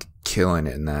were like killing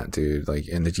it in that, dude. Like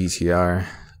in the GTR,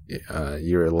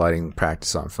 you were lighting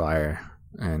practice on fire.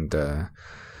 And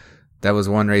that was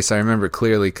one race I remember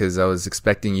clearly because I was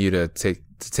expecting you to take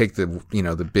the,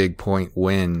 the big point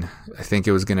win. I think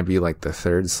it was going to be like the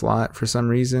third slot for some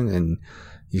reason. And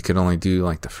you could only do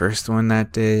like the first one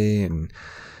that day. And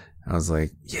I was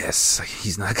like, yes,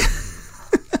 he's not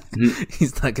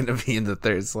he's not going to be in the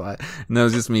third slot. And that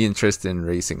was just me and Tristan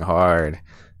racing hard.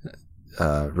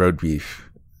 Road beef.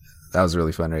 That was a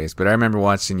really fun race. But I remember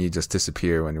watching you just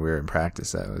disappear when we were in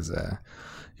practice. That was,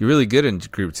 you're really good in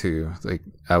Group 2, like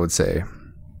I would say.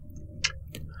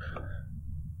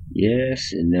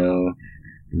 Yes and no.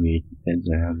 I mean, it depends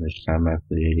on how much time I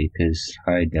put in it, because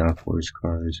high downforce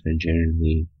cars are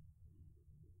generally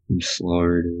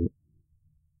slower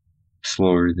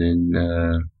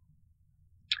than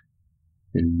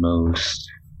most.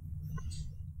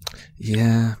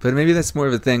 Yeah, but maybe that's more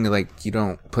of a thing, like you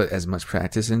don't put as much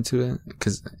practice into it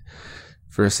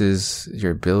versus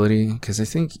your ability, because I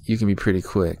think you can be pretty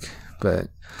quick. But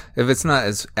if it's not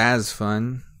as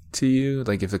fun to you,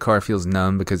 like if the car feels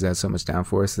numb because it has so much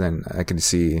downforce, then I can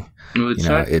see. Well, it's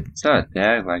not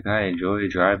that. Like, I enjoy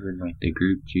driving like the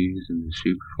Group 2s and the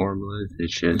Super Formulas.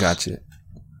 It's just gotcha.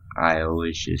 I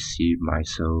always just see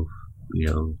myself,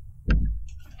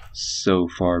 so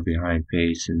far behind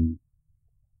pace, and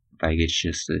like it's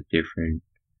just a different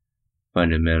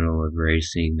fundamental of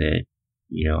racing that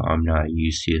I'm not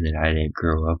used to, that I didn't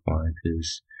grow up on.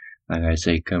 Because, like I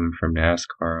say, coming from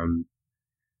NASCAR,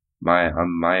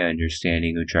 my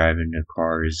understanding of driving a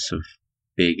car is a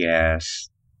big ass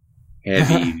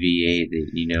heavy V8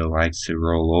 that likes to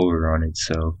roll over on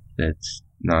itself. That's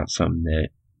not something that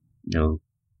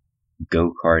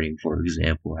go-karting, for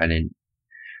example. I didn't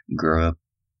grow up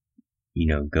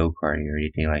go-karting or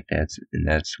anything like that, and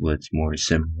that's what's more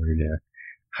similar to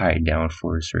high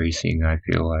downforce racing, I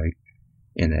feel like.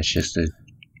 And that's just an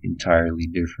entirely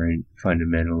different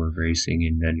fundamental of racing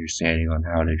and understanding on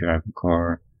how to drive a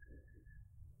car.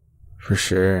 For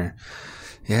sure.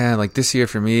 Yeah, like this year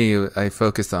for me, I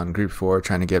focused on Group 4,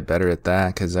 trying to get better at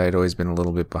that, because I had always been a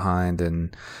little bit behind,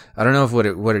 and I don't know if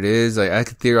what it is. Like, I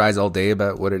could theorize all day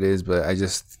about what it is, but I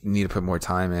just need to put more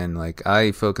time in. Like,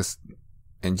 I focused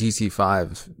in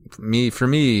GT5. For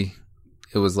me,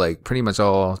 it was like pretty much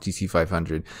all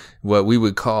GT500, what we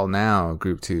would call now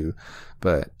Group 2,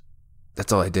 but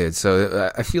that's all I did.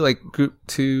 So I feel like Group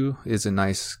 2 is a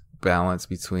nice balance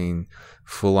between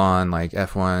full on like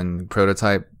F1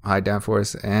 prototype high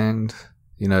downforce and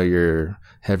your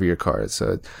heavier cars.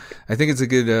 So I think it's a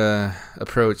good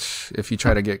approach. If you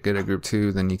try to get good at Group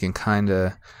 2, then you can kind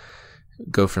of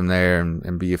go from there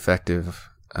and be effective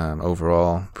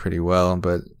overall pretty well.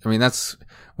 But I mean, that's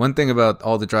one thing about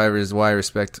all the drivers, why I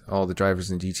respect all the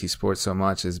drivers in GT sports so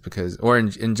much, is because, or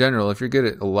in general, if you're good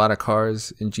at a lot of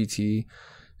cars in GT,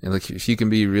 and like if you can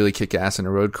be really kick ass in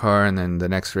a road car and then the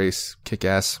next race kick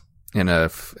ass in an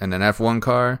F1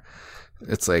 car,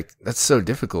 it's like, that's so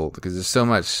difficult because there's so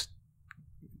much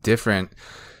different.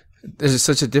 There's just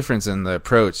such a difference in the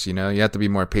approach, you have to be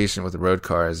more patient with the road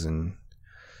cars. And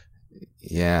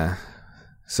yeah.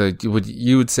 So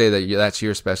you would say that that's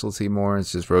your specialty more?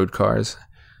 It's just road cars?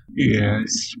 Yeah,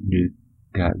 you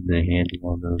got the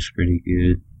handle on those pretty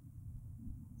good.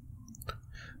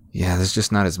 Yeah, there's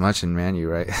just not as much in Man U,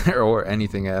 right? Or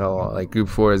anything at all. Like Group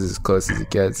 4 is as close as it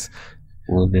gets.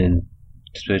 Well, then,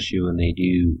 especially when they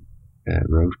do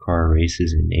road car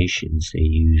races in Nations, they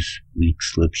use weak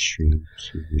slipstreams,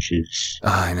 which is... Oh,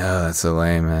 I know, that's so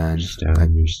lame, man. I just don't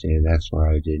understand. That's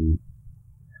why I didn't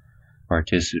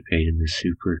participate in the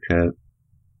Super Cup.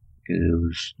 because it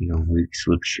was, weak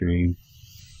slipstream.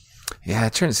 Yeah,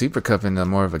 it turned Super Cup into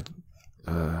more of a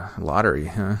lottery,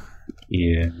 huh?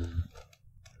 Yeah.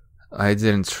 I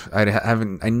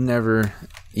never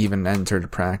even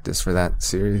entered practice for that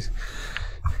series.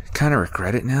 Kind of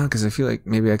regret it now because I feel like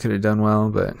maybe I could have done well,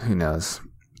 but who knows?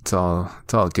 It's all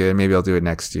good. Maybe I'll do it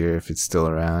next year if it's still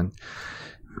around.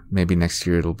 Maybe next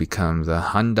year it'll become the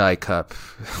Hyundai Cup.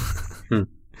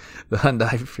 The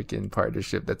Hyundai freaking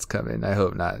partnership that's coming. I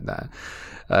hope not.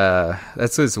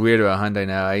 That's what's weird about Hyundai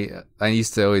now. I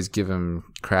used to always give them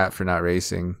crap for not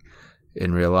racing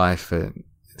in real life, but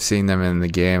seeing them in the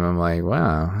game, I'm like,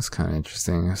 wow, that's kind of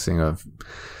interesting. Seeing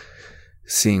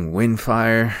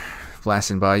Windfire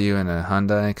blasting by you in a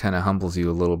Hyundai kind of humbles you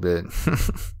a little bit.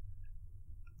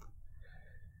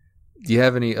 Do you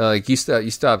have any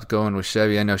you stopped going with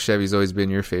Chevy? I know Chevy's always been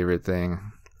your favorite thing,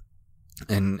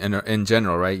 and in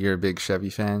general, right? You're a big Chevy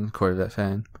fan, Corvette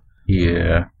fan.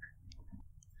 Yeah.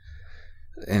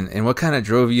 And what kind of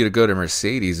drove you to go to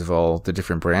Mercedes of all the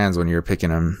different brands when you were picking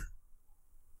them?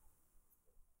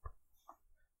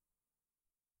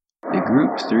 The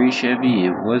Group 3 Chevy,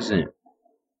 it wasn't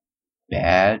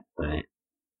bad, but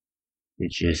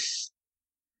it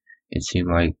seemed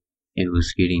like it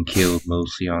was getting killed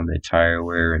mostly on the tire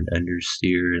wear and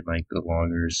understeer and like the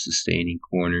longer sustaining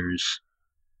corners.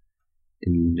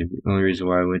 And the only reason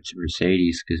why I went to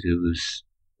Mercedes because it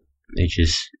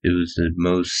was the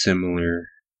most similar.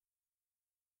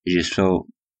 It just felt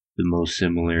the most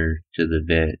similar to the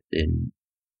Vet than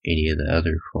any of the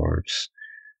other cars.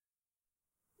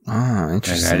 Oh,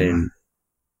 interesting.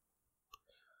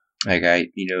 I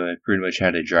pretty much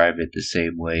had to drive it the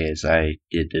same way as I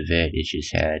did the Vet. It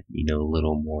just had, a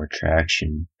little more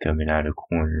traction coming out of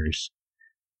corners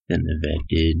than the Vet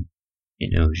did.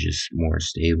 And it was just more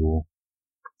stable.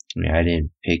 I mean, I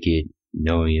didn't pick it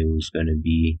knowing it was going to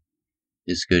be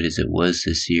as good as it was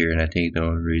this year. And I think the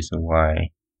only reason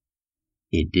why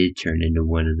it did turn into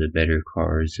one of the better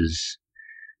cars is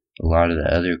a lot of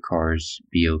the other cars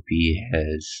BOP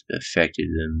has affected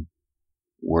them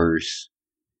worse.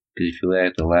 Because if you look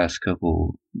at the last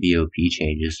couple BOP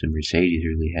changes, the Mercedes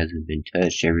really hasn't been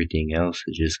touched. Everything else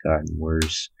has just gotten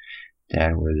worse.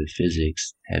 That where the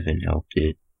physics haven't helped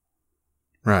it.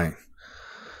 Right.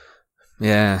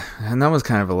 Yeah, and that was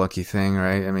kind of a lucky thing,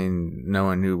 right? I mean, no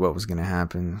one knew what was going to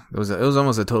happen. It was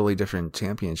almost a totally different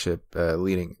championship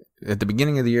leading at the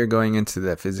beginning of the year, going into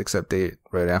that physics update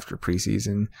right after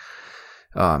preseason.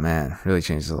 Oh man, really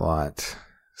changed a lot.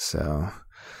 So,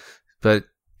 but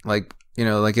like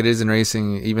it is in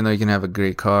racing, even though you can have a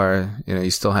great car, you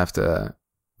still have to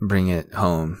bring it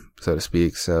home, so to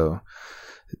speak. So,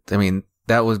 I mean,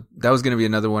 that was going to be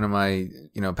another one of my,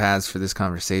 paths for this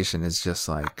conversation is just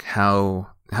like how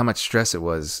much stress it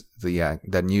was,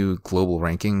 that new global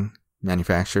ranking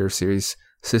manufacturer series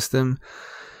system.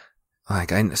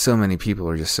 Like so many people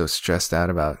are just so stressed out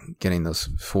about getting those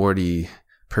 40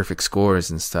 perfect scores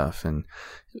and stuff. And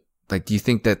like, do you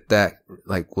think that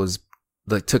like was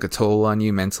like took a toll on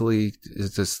you mentally?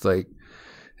 It's just like,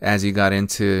 as you got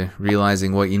into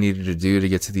realizing what you needed to do to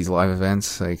get to these live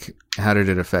events, like how did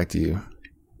it affect you?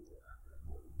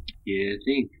 Yeah, I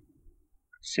think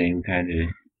same kind of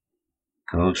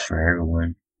goes for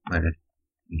everyone, but it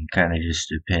kind of just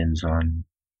depends on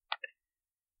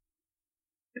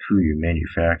who your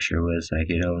manufacturer was. Like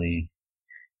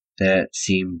that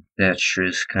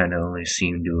stress kind of only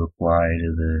seemed to apply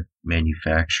to the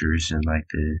manufacturers and like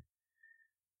the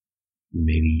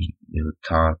maybe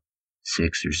top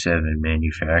 6 or 7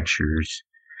 manufacturers.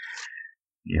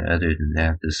 Yeah, other than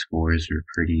that, the scores are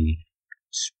pretty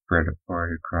spread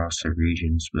apart across the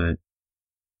regions. But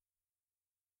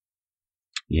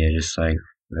yeah, just like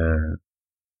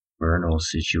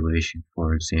Vernal's situation,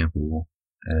 for example,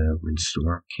 when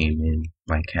Storm came in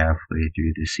like halfway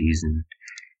through the season,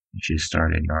 he just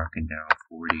started knocking down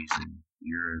 40s in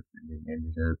Europe and then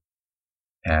ended up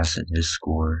passing his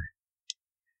score.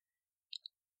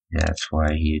 That's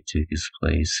why he took his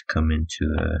place coming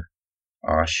to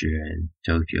Austria and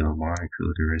Tokyo and Monaco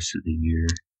the rest of the year.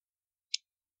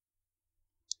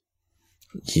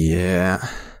 Yeah,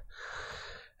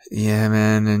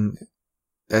 man, and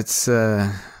that's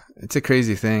it's a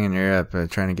crazy thing in Europe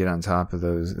trying to get on top of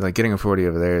those. Like getting a 40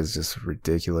 over there is just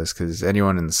ridiculous because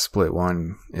anyone in the split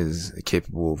one is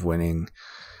capable of winning,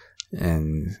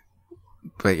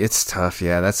 but it's tough.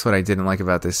 Yeah, that's what I didn't like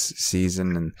about this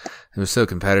season, and it was so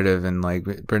competitive. And like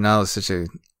Bernal is such a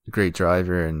great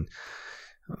driver, and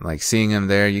like seeing him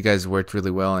there, you guys worked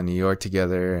really well in New York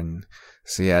together, and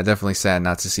so yeah, definitely sad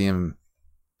not to see him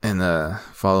in the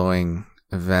following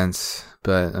events.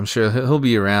 But I'm sure he'll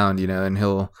be around, and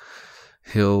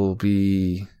he'll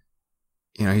be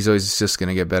he's always just going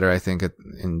to get better, I think,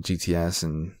 in GTS,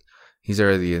 and he's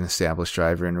already an established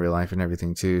driver in real life and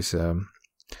everything too. So,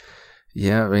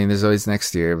 yeah, I mean, there's always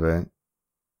next year,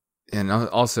 and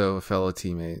also a fellow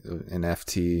teammate in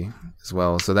FT as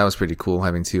well. So that was pretty cool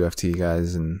having two FT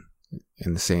guys in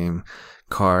the same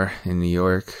car in New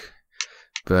York.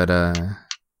 But,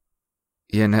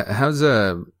 yeah, and how's,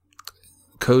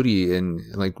 Cody, and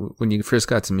like when you first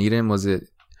got to meet him, was it,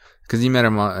 cause you met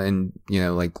him in,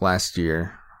 like last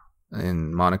year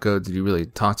in Monaco, did you really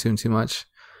talk to him too much?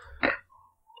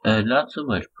 Not so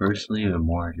much personally, but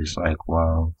more just like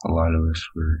while a lot of us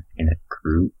were in a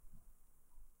group.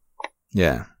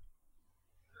 Yeah.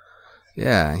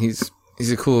 Yeah, he's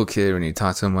a cool kid when you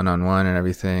talk to him one-on-one and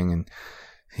everything, and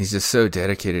he's just so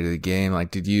dedicated to the game. Like,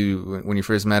 did you, when you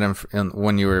first met him,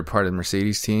 when you were part of the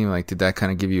Mercedes team, like, did that kind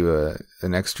of give you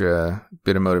an extra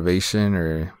bit of motivation,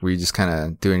 or were you just kind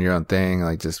of doing your own thing,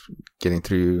 like just getting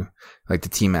through, like, the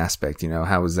team aspect,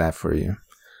 how was that for you?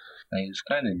 Like, it was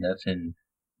kind of nothing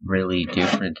really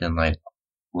different than, like,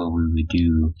 what we would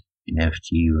do in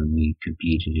FT when we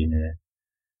competed in a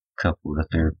couple of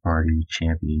third-party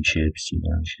championships.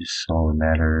 It's just all a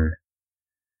matter of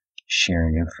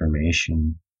sharing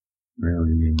information,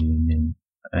 really, and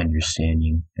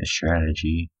understanding a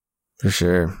strategy. For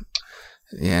sure.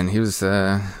 Yeah, and he's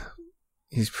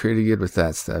pretty good with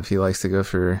that stuff. He likes to go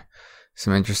for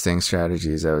some interesting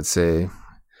strategies, I would say.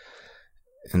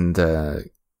 And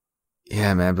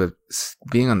yeah, man, but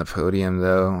being on the podium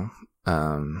though,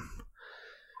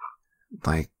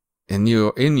 like in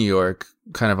New York,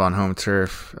 kind of on home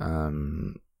turf,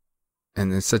 and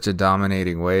in such a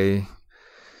dominating way,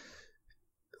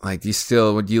 like,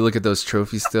 would you look at those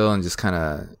trophies still and just kind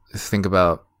of think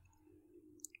about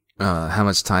how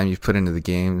much time you've put into the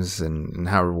games and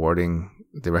how rewarding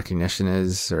the recognition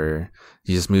is, or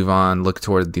you just move on, look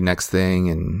toward the next thing?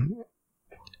 And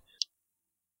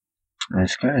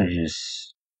it's kind of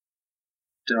just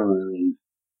don't really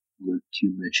look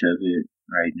too much of it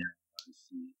right now,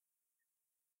 honestly,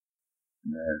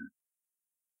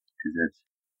 because that's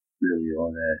really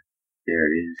all that there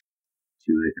is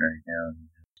to it right now.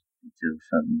 Until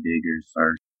something bigger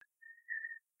starts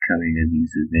coming to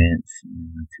these events,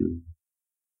 until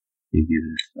they give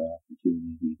us the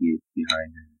opportunity to get behind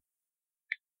a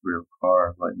real car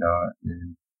and whatnot,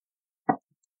 then,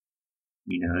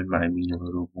 it might mean a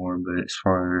little more. But as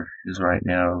far as right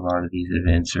now, a lot of these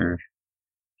events are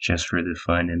just for the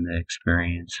fun and the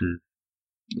experience of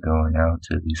going out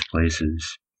to these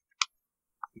places.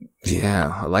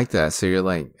 Yeah, I like that. So you're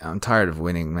like, I'm tired of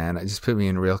winning, man. Just put me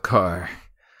in a real car.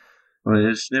 Well, it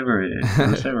was never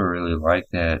really like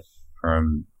that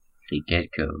from the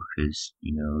get-go, because,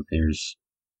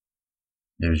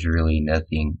 there's really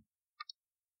nothing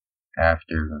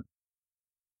after,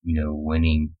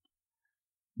 winning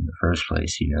in the first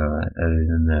place, other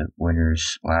than the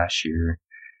winners last year.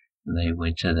 They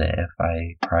went to the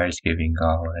FIA prize giving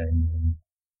gala, and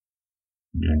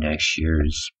then, next year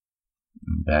is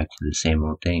back to the same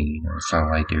old thing. It's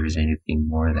not like there was anything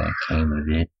more that came of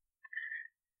it.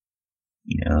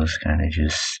 It's kind of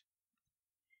just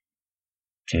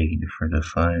taking it for the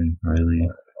fun, really.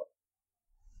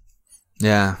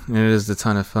 Yeah, it is a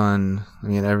ton of fun. I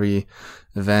mean, every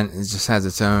event just has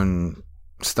its own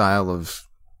style of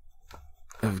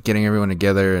getting everyone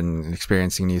together and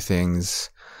experiencing new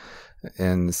things.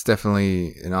 And it's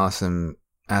definitely an awesome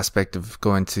aspect of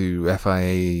going to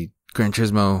FIA Gran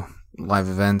Turismo live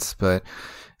events. But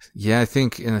yeah, I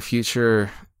think in the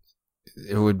future,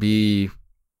 it would be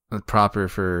proper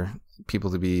for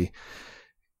people to be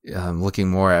looking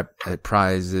more at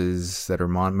prizes that are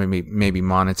maybe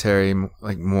monetary,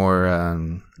 like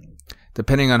more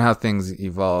depending on how things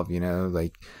evolve.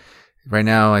 Like right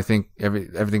now, I think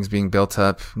everything's being built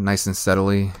up nice and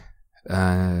steadily,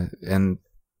 and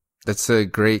that's a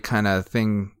great kind of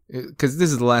thing, because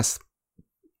this is the last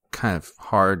kind of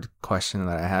hard question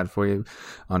that I had for you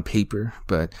on paper,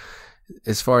 but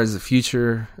as far as the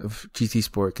future of GT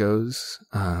Sport goes,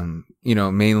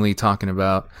 mainly talking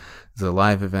about the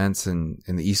live events and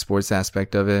the esports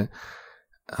aspect of it,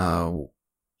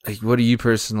 like, what do you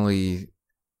personally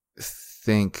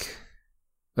think?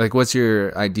 Like, what's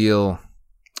your ideal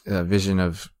vision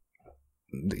of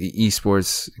the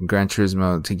esports and Gran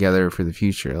Turismo together for the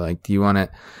future? Like, do you want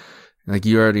it, like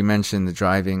you already mentioned, the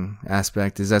driving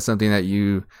aspect? Is that something that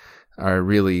you are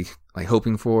really like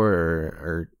hoping for,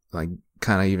 or like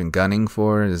kind of even gunning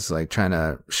for, is like trying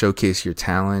to showcase your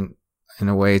talent in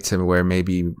a way to where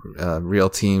maybe real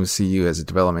teams see you as a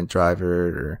development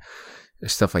driver or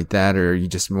stuff like that? Or are you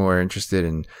just more interested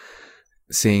in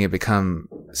seeing it become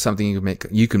something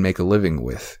you can make a living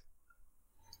with?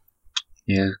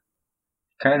 Yeah,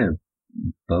 kind of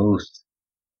both.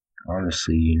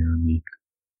 Honestly, I mean,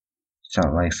 it's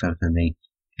not like something they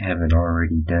haven't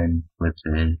already done with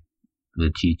the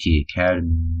TT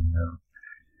Academy.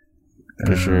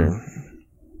 For Um, sure.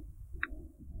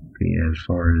 but yeah, as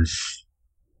far as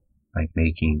like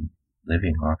making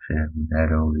living off it,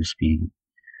 that'll just be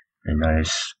a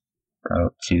nice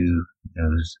route to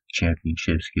those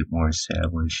championships get more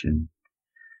established and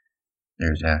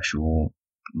there's actual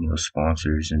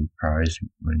sponsors and prize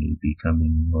money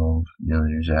becoming involved.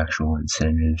 There's actual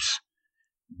incentives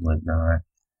and whatnot.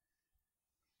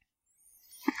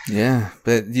 Yeah,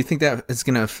 but do you think that it's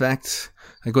going to affect?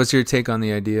 Like, what's your take on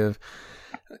the idea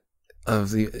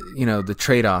of the the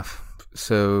trade off?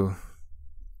 So,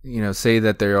 say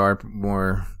that there are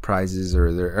more prizes,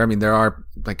 or there are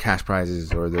like cash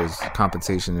prizes, or there's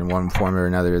compensation in one form or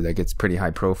another that gets pretty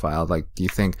high profile. Like, do you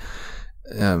think,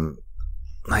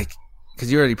 like,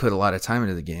 because you already put a lot of time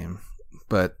into the game,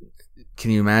 but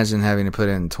can you imagine having to put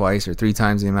in twice or three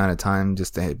times the amount of time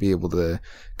just to be able to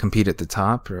compete at the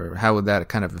top? Or how would that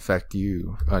kind of affect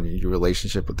you on your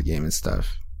relationship with the game and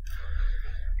stuff?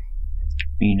 I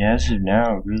mean, as of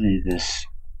now, really, as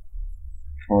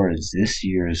far as this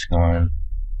year has gone,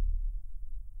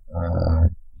 I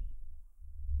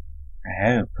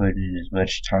haven't put in as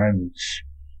much time as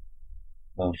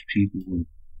most people would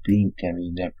think. I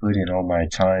mean, I put in all my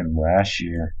time last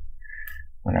year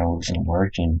when I wasn't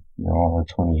working. All of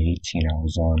 2018, I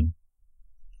was on,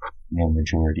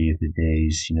 majority of the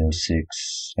days,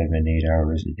 6, 7, 8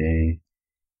 hours a day.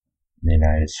 And then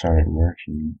I had started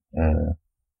working,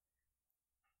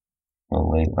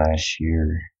 late last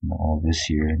year, all this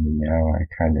year, and then now I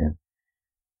kind of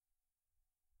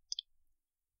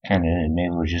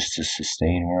able just to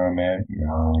sustain where I'm at.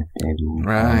 I'm able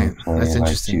Right. to play That's like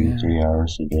interesting. 2-3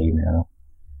 hours a day now.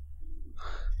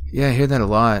 Yeah, I hear that a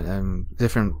lot.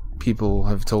 Different people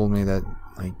have told me that,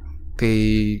 like,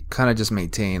 they kind of just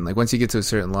maintain. Like, once you get to a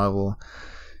certain level,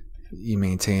 you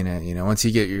maintain it. Once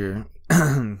you get your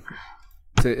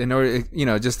in order,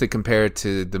 just to compare it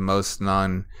to the most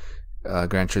non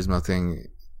Gran Turismo thing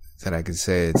that I could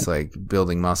say, it's like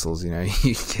building muscles. You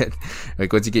get,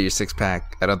 like, once you get your six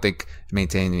pack, I don't think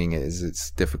maintaining it is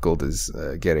as difficult as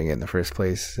getting it in the first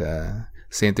place.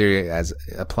 Same theory as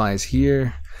applies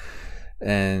here.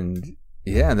 And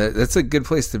yeah, that's a good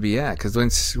place to be at, because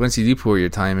once you do pour your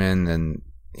time in, and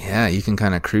yeah, you can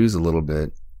kind of cruise a little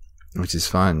bit, which is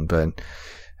fun. But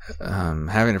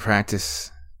having to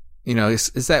practice,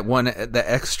 is that the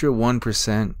extra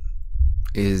 1%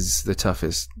 is the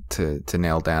toughest to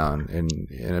nail down,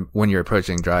 and when you're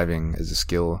approaching driving as a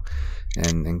skill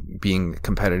and being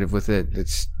competitive with it,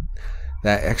 it's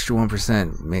that extra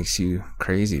 1% makes you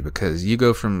crazy, because you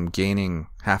go from gaining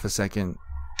half a second,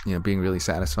 being really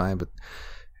satisfied,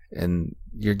 and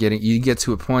you get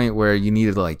to a point where you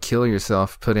need to like kill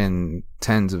yourself, put in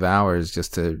tens of hours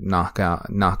just to knock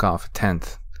off a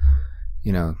tenth.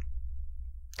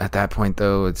 At that point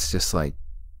though, it's just like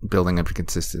building up your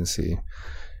consistency,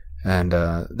 and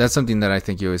that's something that I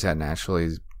think you always had naturally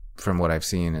from what I've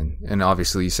seen, and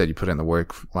obviously you said you put in the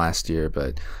work last year,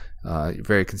 but you're a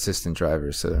very consistent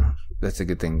driver, so that's a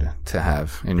good thing to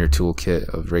have in your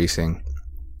toolkit of racing.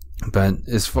 But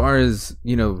as far as,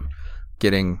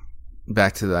 getting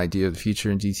back to the idea of the future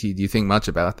in GT, do you think much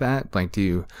about that? Like, do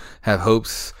you have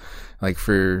hopes, like,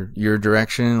 for your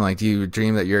direction? Like, do you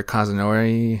dream that you're at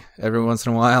Kazunori every once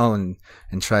in a while and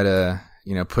try to,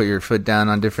 put your foot down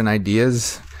on different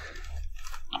ideas?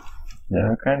 Yeah,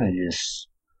 I'm kind of just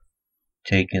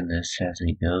taking this as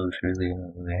it goes, really. I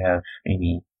don't really have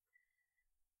any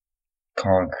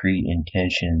concrete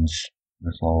intentions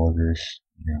with all of this.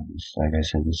 Just like I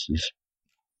said, this is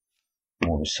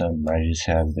more something I just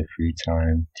have the free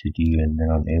time to do, and then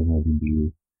I'm able to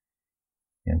do.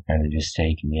 Kind of just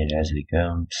taking it as it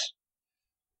goes.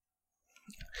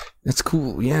 That's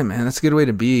cool. Yeah, man, that's a good way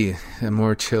to be. A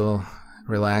more chill,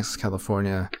 relaxed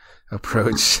California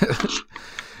approach,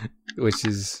 which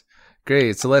is great.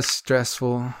 It's less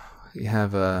stressful. You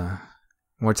have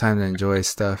more time to enjoy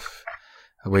stuff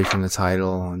away from the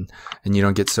title, and you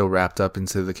don't get so wrapped up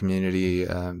into the community,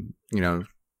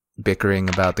 bickering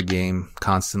about the game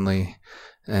constantly.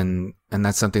 And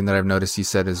that's something that I've noticed you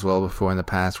said as well before in the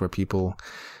past, where people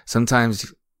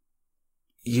sometimes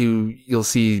you'll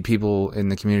see people in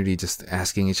the community just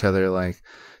asking each other like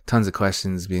tons of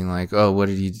questions, being like, oh,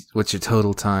 what's your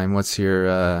total time? What's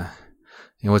your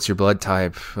blood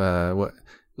type?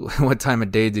 What time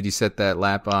of day did you set that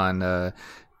lap on?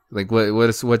 Like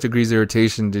what degrees of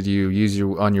rotation did you use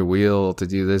on your wheel to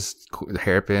do this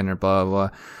hairpin, or blah blah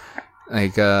blah?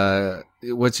 Like,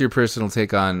 what's your personal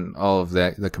take on all of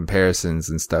that, the comparisons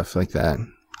and stuff like that?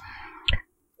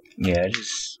 Yeah, I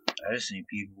just think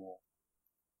people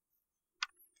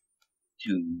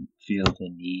to feel the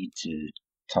need to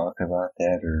talk about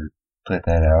that or put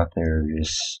that out there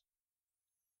is,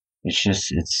 it's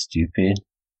stupid.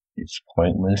 It's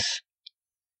pointless.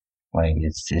 Like,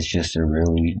 it's just a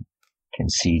really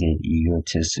conceited,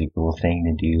 egotistical thing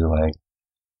to do. Like,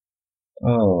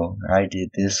 oh, I did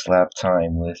this lap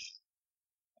time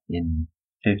in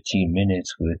 15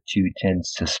 minutes with 2/10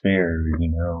 to spare, or,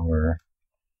 you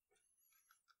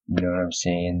know what I'm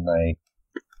saying? Like,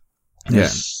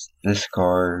 this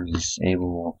car is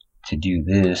able to do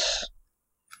this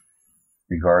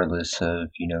regardless of,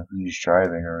 who's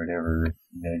driving or whatever.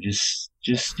 Just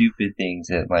stupid things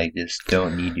that, like, just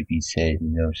don't need to be said,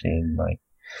 you know what I'm saying? Like,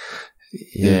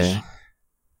 yeah.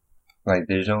 Like,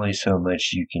 there's only so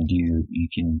much you can do. You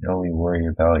can only worry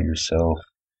about yourself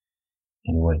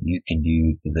and what you can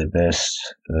do to the best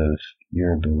of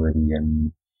your ability. I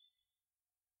mean,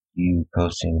 you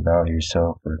posting about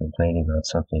yourself or complaining about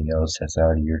something else that's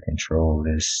out of your control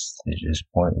is just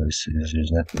pointless.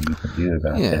 There's nothing you can do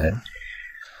about that.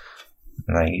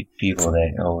 Like, people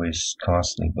that always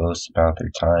constantly boast about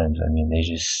their times, I mean, they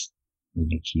just need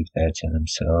to keep that to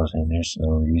themselves, and there's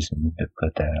no reason to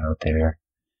put that out there.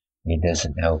 It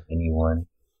doesn't help anyone.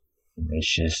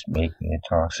 It's just making a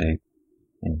toxic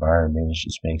environment. It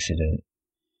just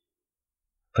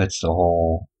puts the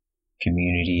whole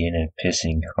community in a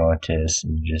pissing contest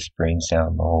and just brings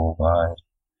down the whole vibe.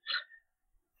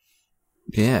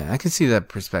 Yeah, I can see that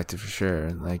perspective for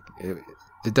sure. Like,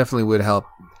 it definitely would help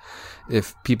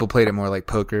if people played it more like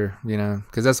poker,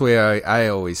 because that's the way I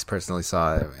always personally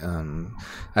saw it.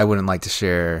 I wouldn't like to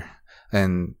share,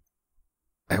 and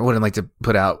I wouldn't like to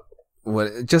put out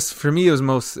just for me, it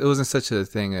wasn't such a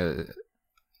thing.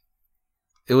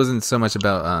 It wasn't so much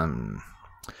about,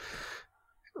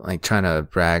 like, trying to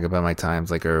brag about my times,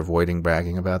 like, or avoiding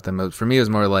bragging about them. For me, it was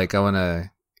more like, I want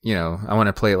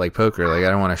to play it like poker. Like,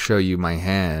 I don't want to show you my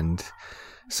hand.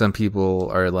 Some people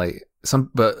are like,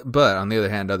 but on the other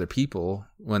hand, other people,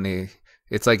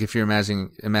 it's like if you're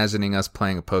imagining us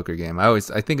playing a poker game. I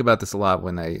think about this a lot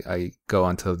when I go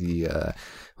onto the,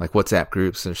 like, WhatsApp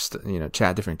groups or,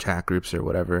 different chat groups or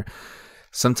whatever.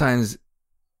 Sometimes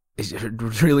it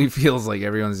really feels like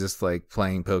everyone's just, like,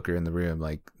 playing poker in the room.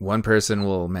 Like, one person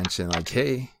will mention, like,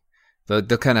 hey, they'll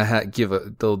kind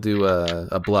of they'll do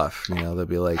a bluff, they'll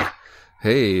be like,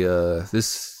 hey,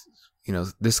 this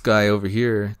guy over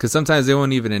here, because sometimes they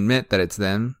won't even admit that it's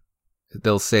them.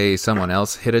 They'll say someone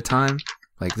else hit a time.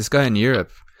 Like, this guy in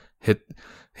Europe hit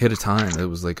a time. It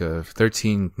was like a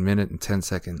 13-minute and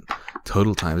 10-second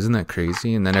total time. Isn't that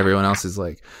crazy? And then everyone else is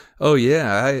like, oh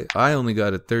yeah, I only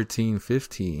got a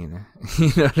 13:15.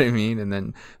 You know what I mean? And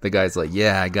then the guy's like,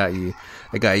 yeah, I got you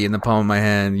in the palm of my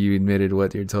hand. You admitted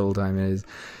what your total time is.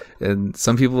 And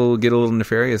some people get a little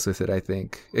nefarious with it, I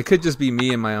think. It could just be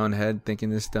me in my own head thinking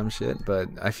this dumb shit, but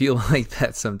I feel like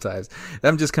that sometimes.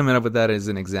 I'm just coming up with that as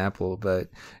an example, but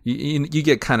you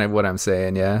get kind of what I'm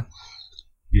saying, yeah?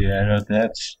 Yeah, no,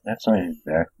 that's not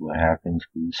exactly what happens,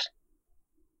 because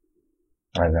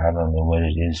I don't know what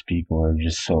it is. People are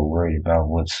just so worried about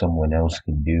what someone else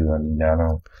can do. I mean, I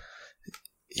don't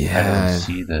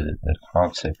see the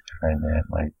concept behind that.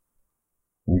 Like,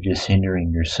 you're just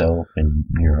hindering yourself and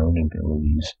your own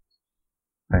abilities.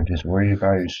 Like, just worry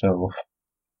about yourself.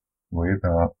 Worry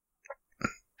about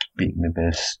being the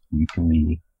best you can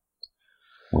be.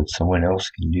 What someone else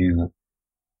can do,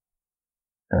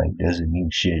 like, doesn't mean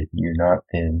shit. You're not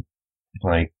them.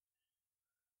 Like,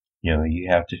 you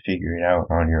have to figure it out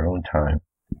on your own time.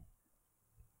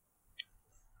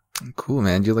 Cool,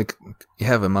 man. You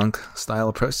have a monk style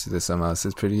approach to this almost.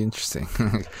 It's pretty interesting.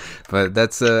 But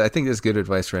that's, I think that's good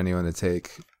advice for anyone to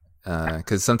take.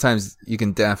 Cause sometimes you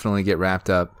can definitely get wrapped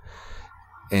up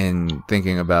in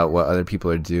thinking about what other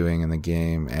people are doing in the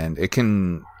game, and it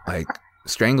can, like,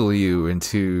 strangle you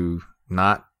into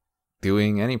not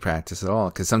doing any practice at all.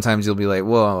 Cause sometimes you'll be like,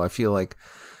 whoa, I feel like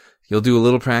you'll do a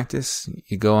little practice.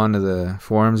 You go onto the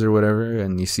forums or whatever,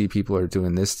 and you see people are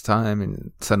doing this time,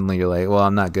 and suddenly you're like, well,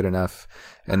 I'm not good enough,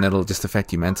 and it'll just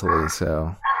affect you mentally.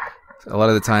 So a lot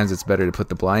of the times it's better to put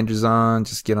the blinders on,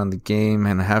 just get on the game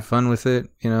and have fun with it.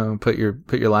 Put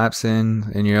your laps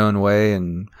in your own way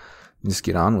and just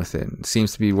get on with it. It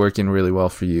seems to be working really well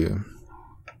for you.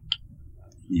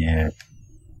 Yeah.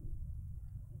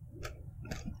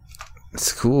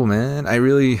 It's cool, man. I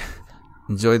really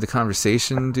enjoyed the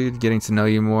conversation, dude, getting to know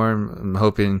you more. I'm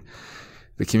hoping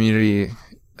the community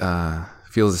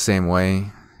feels the same way,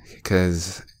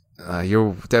 because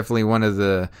you're definitely one of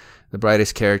the the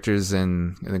brightest characters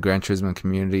in the Gran Turismo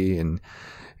community, and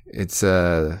it's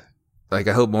like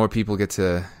I hope more people get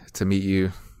to meet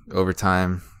you over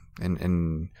time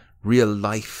in real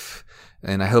life,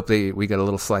 and I hope we get a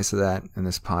little slice of that in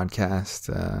this podcast.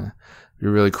 You're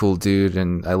a really cool dude,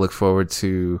 and I look forward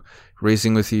to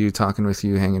racing with you, talking with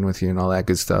you, hanging with you, and all that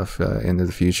good stuff into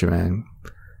the future, man.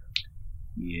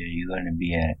 Yeah, you gonna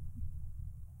be at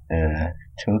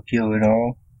Tokyo at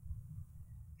all?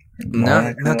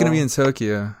 No, not gonna be in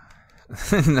Tokyo.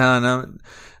 No,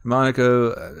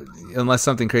 Monaco, unless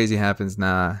something crazy happens,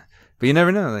 nah. But you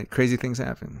never know, like crazy things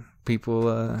happen. People,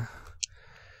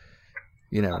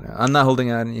 you never know. I'm not holding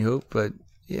out any hope, but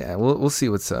yeah, we'll see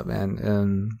what's up,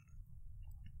 man.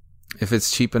 If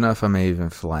it's cheap enough, I may even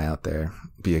fly out there,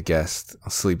 be a guest.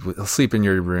 I'll sleep in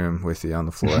your room with you on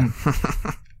the floor.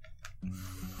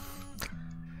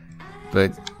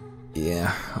 But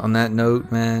yeah, on that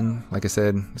note, man, like I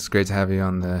said, it's great to have you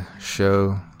on the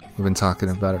show. We've been talking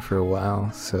about it for a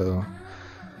while, so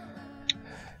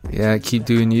yeah, keep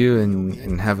doing you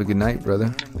and have a good night,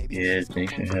 brother. Yeah,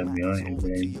 thanks for having me on here,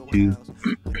 man. You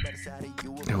too.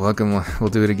 You're welcome. We'll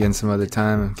do it again some other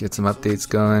time, get some updates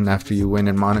going after you win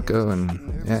in Monaco,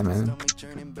 and yeah, man.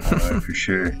 Alright, for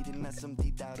sure.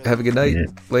 Have a good night. Yeah.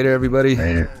 Later, everybody.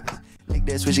 Later. Like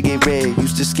that switch get red,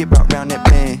 used to skip out round that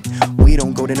bend. We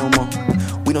don't go there no more,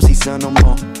 we don't see sun no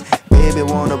more. Baby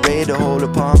wanna raid the whole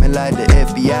apartment like the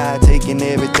FBI, taking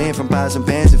everything from pots and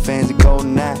pans and fans to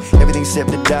golden eye. Everything except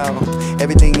the dog,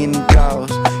 everything in the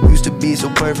drawers. Used to be so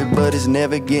perfect, but it's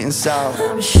never getting soft.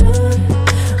 I'm sure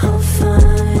I'll find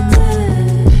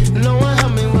it. No one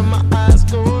help me when my eyes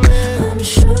go red. I'm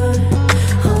sure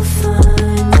I'll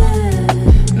find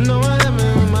it. No one help me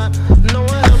when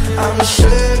I'm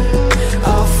sure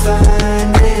I'll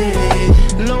find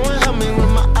it. No one help me when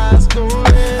my eyes go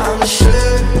red. I'm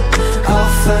sure I'll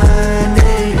find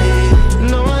it.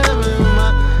 No one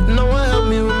help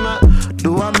me with my.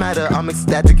 Do I matter? I'm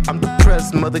ecstatic, I'm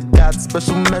depressed. Mother got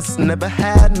special mess, never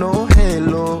had no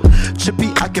halo.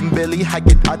 Trippy, I can barely hike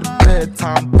it out of bed.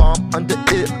 Time bomb under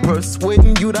it,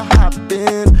 persuading you to hop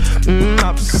in.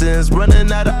 Options,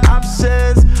 running out of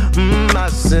options.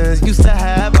 Options, used to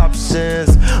have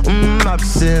options.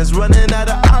 Options, running out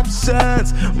of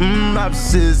options.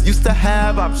 Options, used to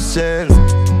have options.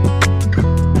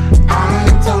 I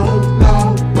don't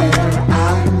know where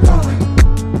I'm going.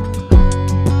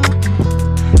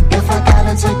 If I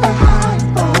gotta take the high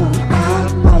road,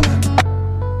 I'm rolling.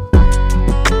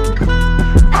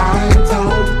 I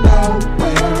don't know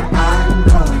where I'm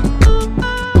going.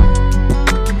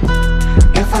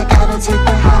 If I gotta take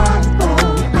the high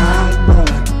road, I'm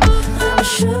rolling. I'm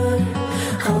sure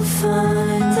I'll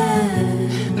find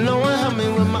it. No one help me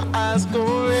when my eyes go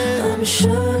red. I'm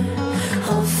sure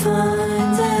I'll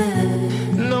find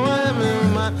it. No one help me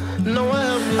with my. No one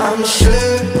help me. I'm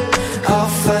sure I'll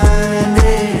find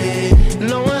it.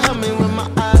 No one help me when my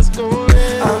eyes go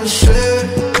red. I'm sure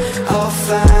I'll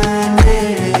find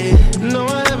it. No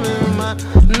one help me with my.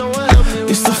 No one help me with.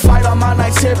 Used to fight all my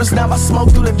night terrors, now I smoke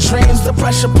through the dreams. The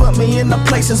pressure put me in the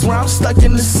places where I'm stuck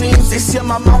in the seams. They seal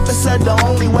my mouth and said the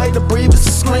only way to breathe is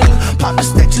to scream. Pop the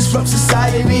stitches from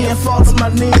society and fall to my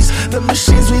knees. The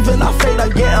machines weaving our fate are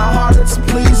getting harder to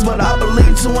please, but I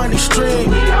believe to an extreme.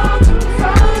 We all to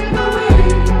find a way.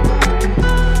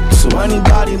 So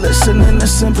anybody listening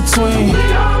that's in between,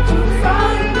 we all to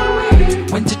find a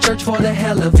way. Went to church for the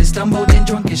hell of it, stumbled and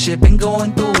drunk and shit, been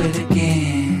going through it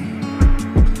again.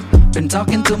 Been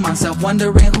talking to myself,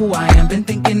 wondering who I am, been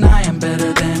thinking I am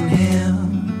better than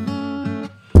him.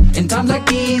 In times like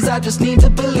these, I just need to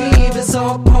believe it's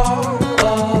all part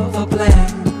of a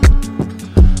plan.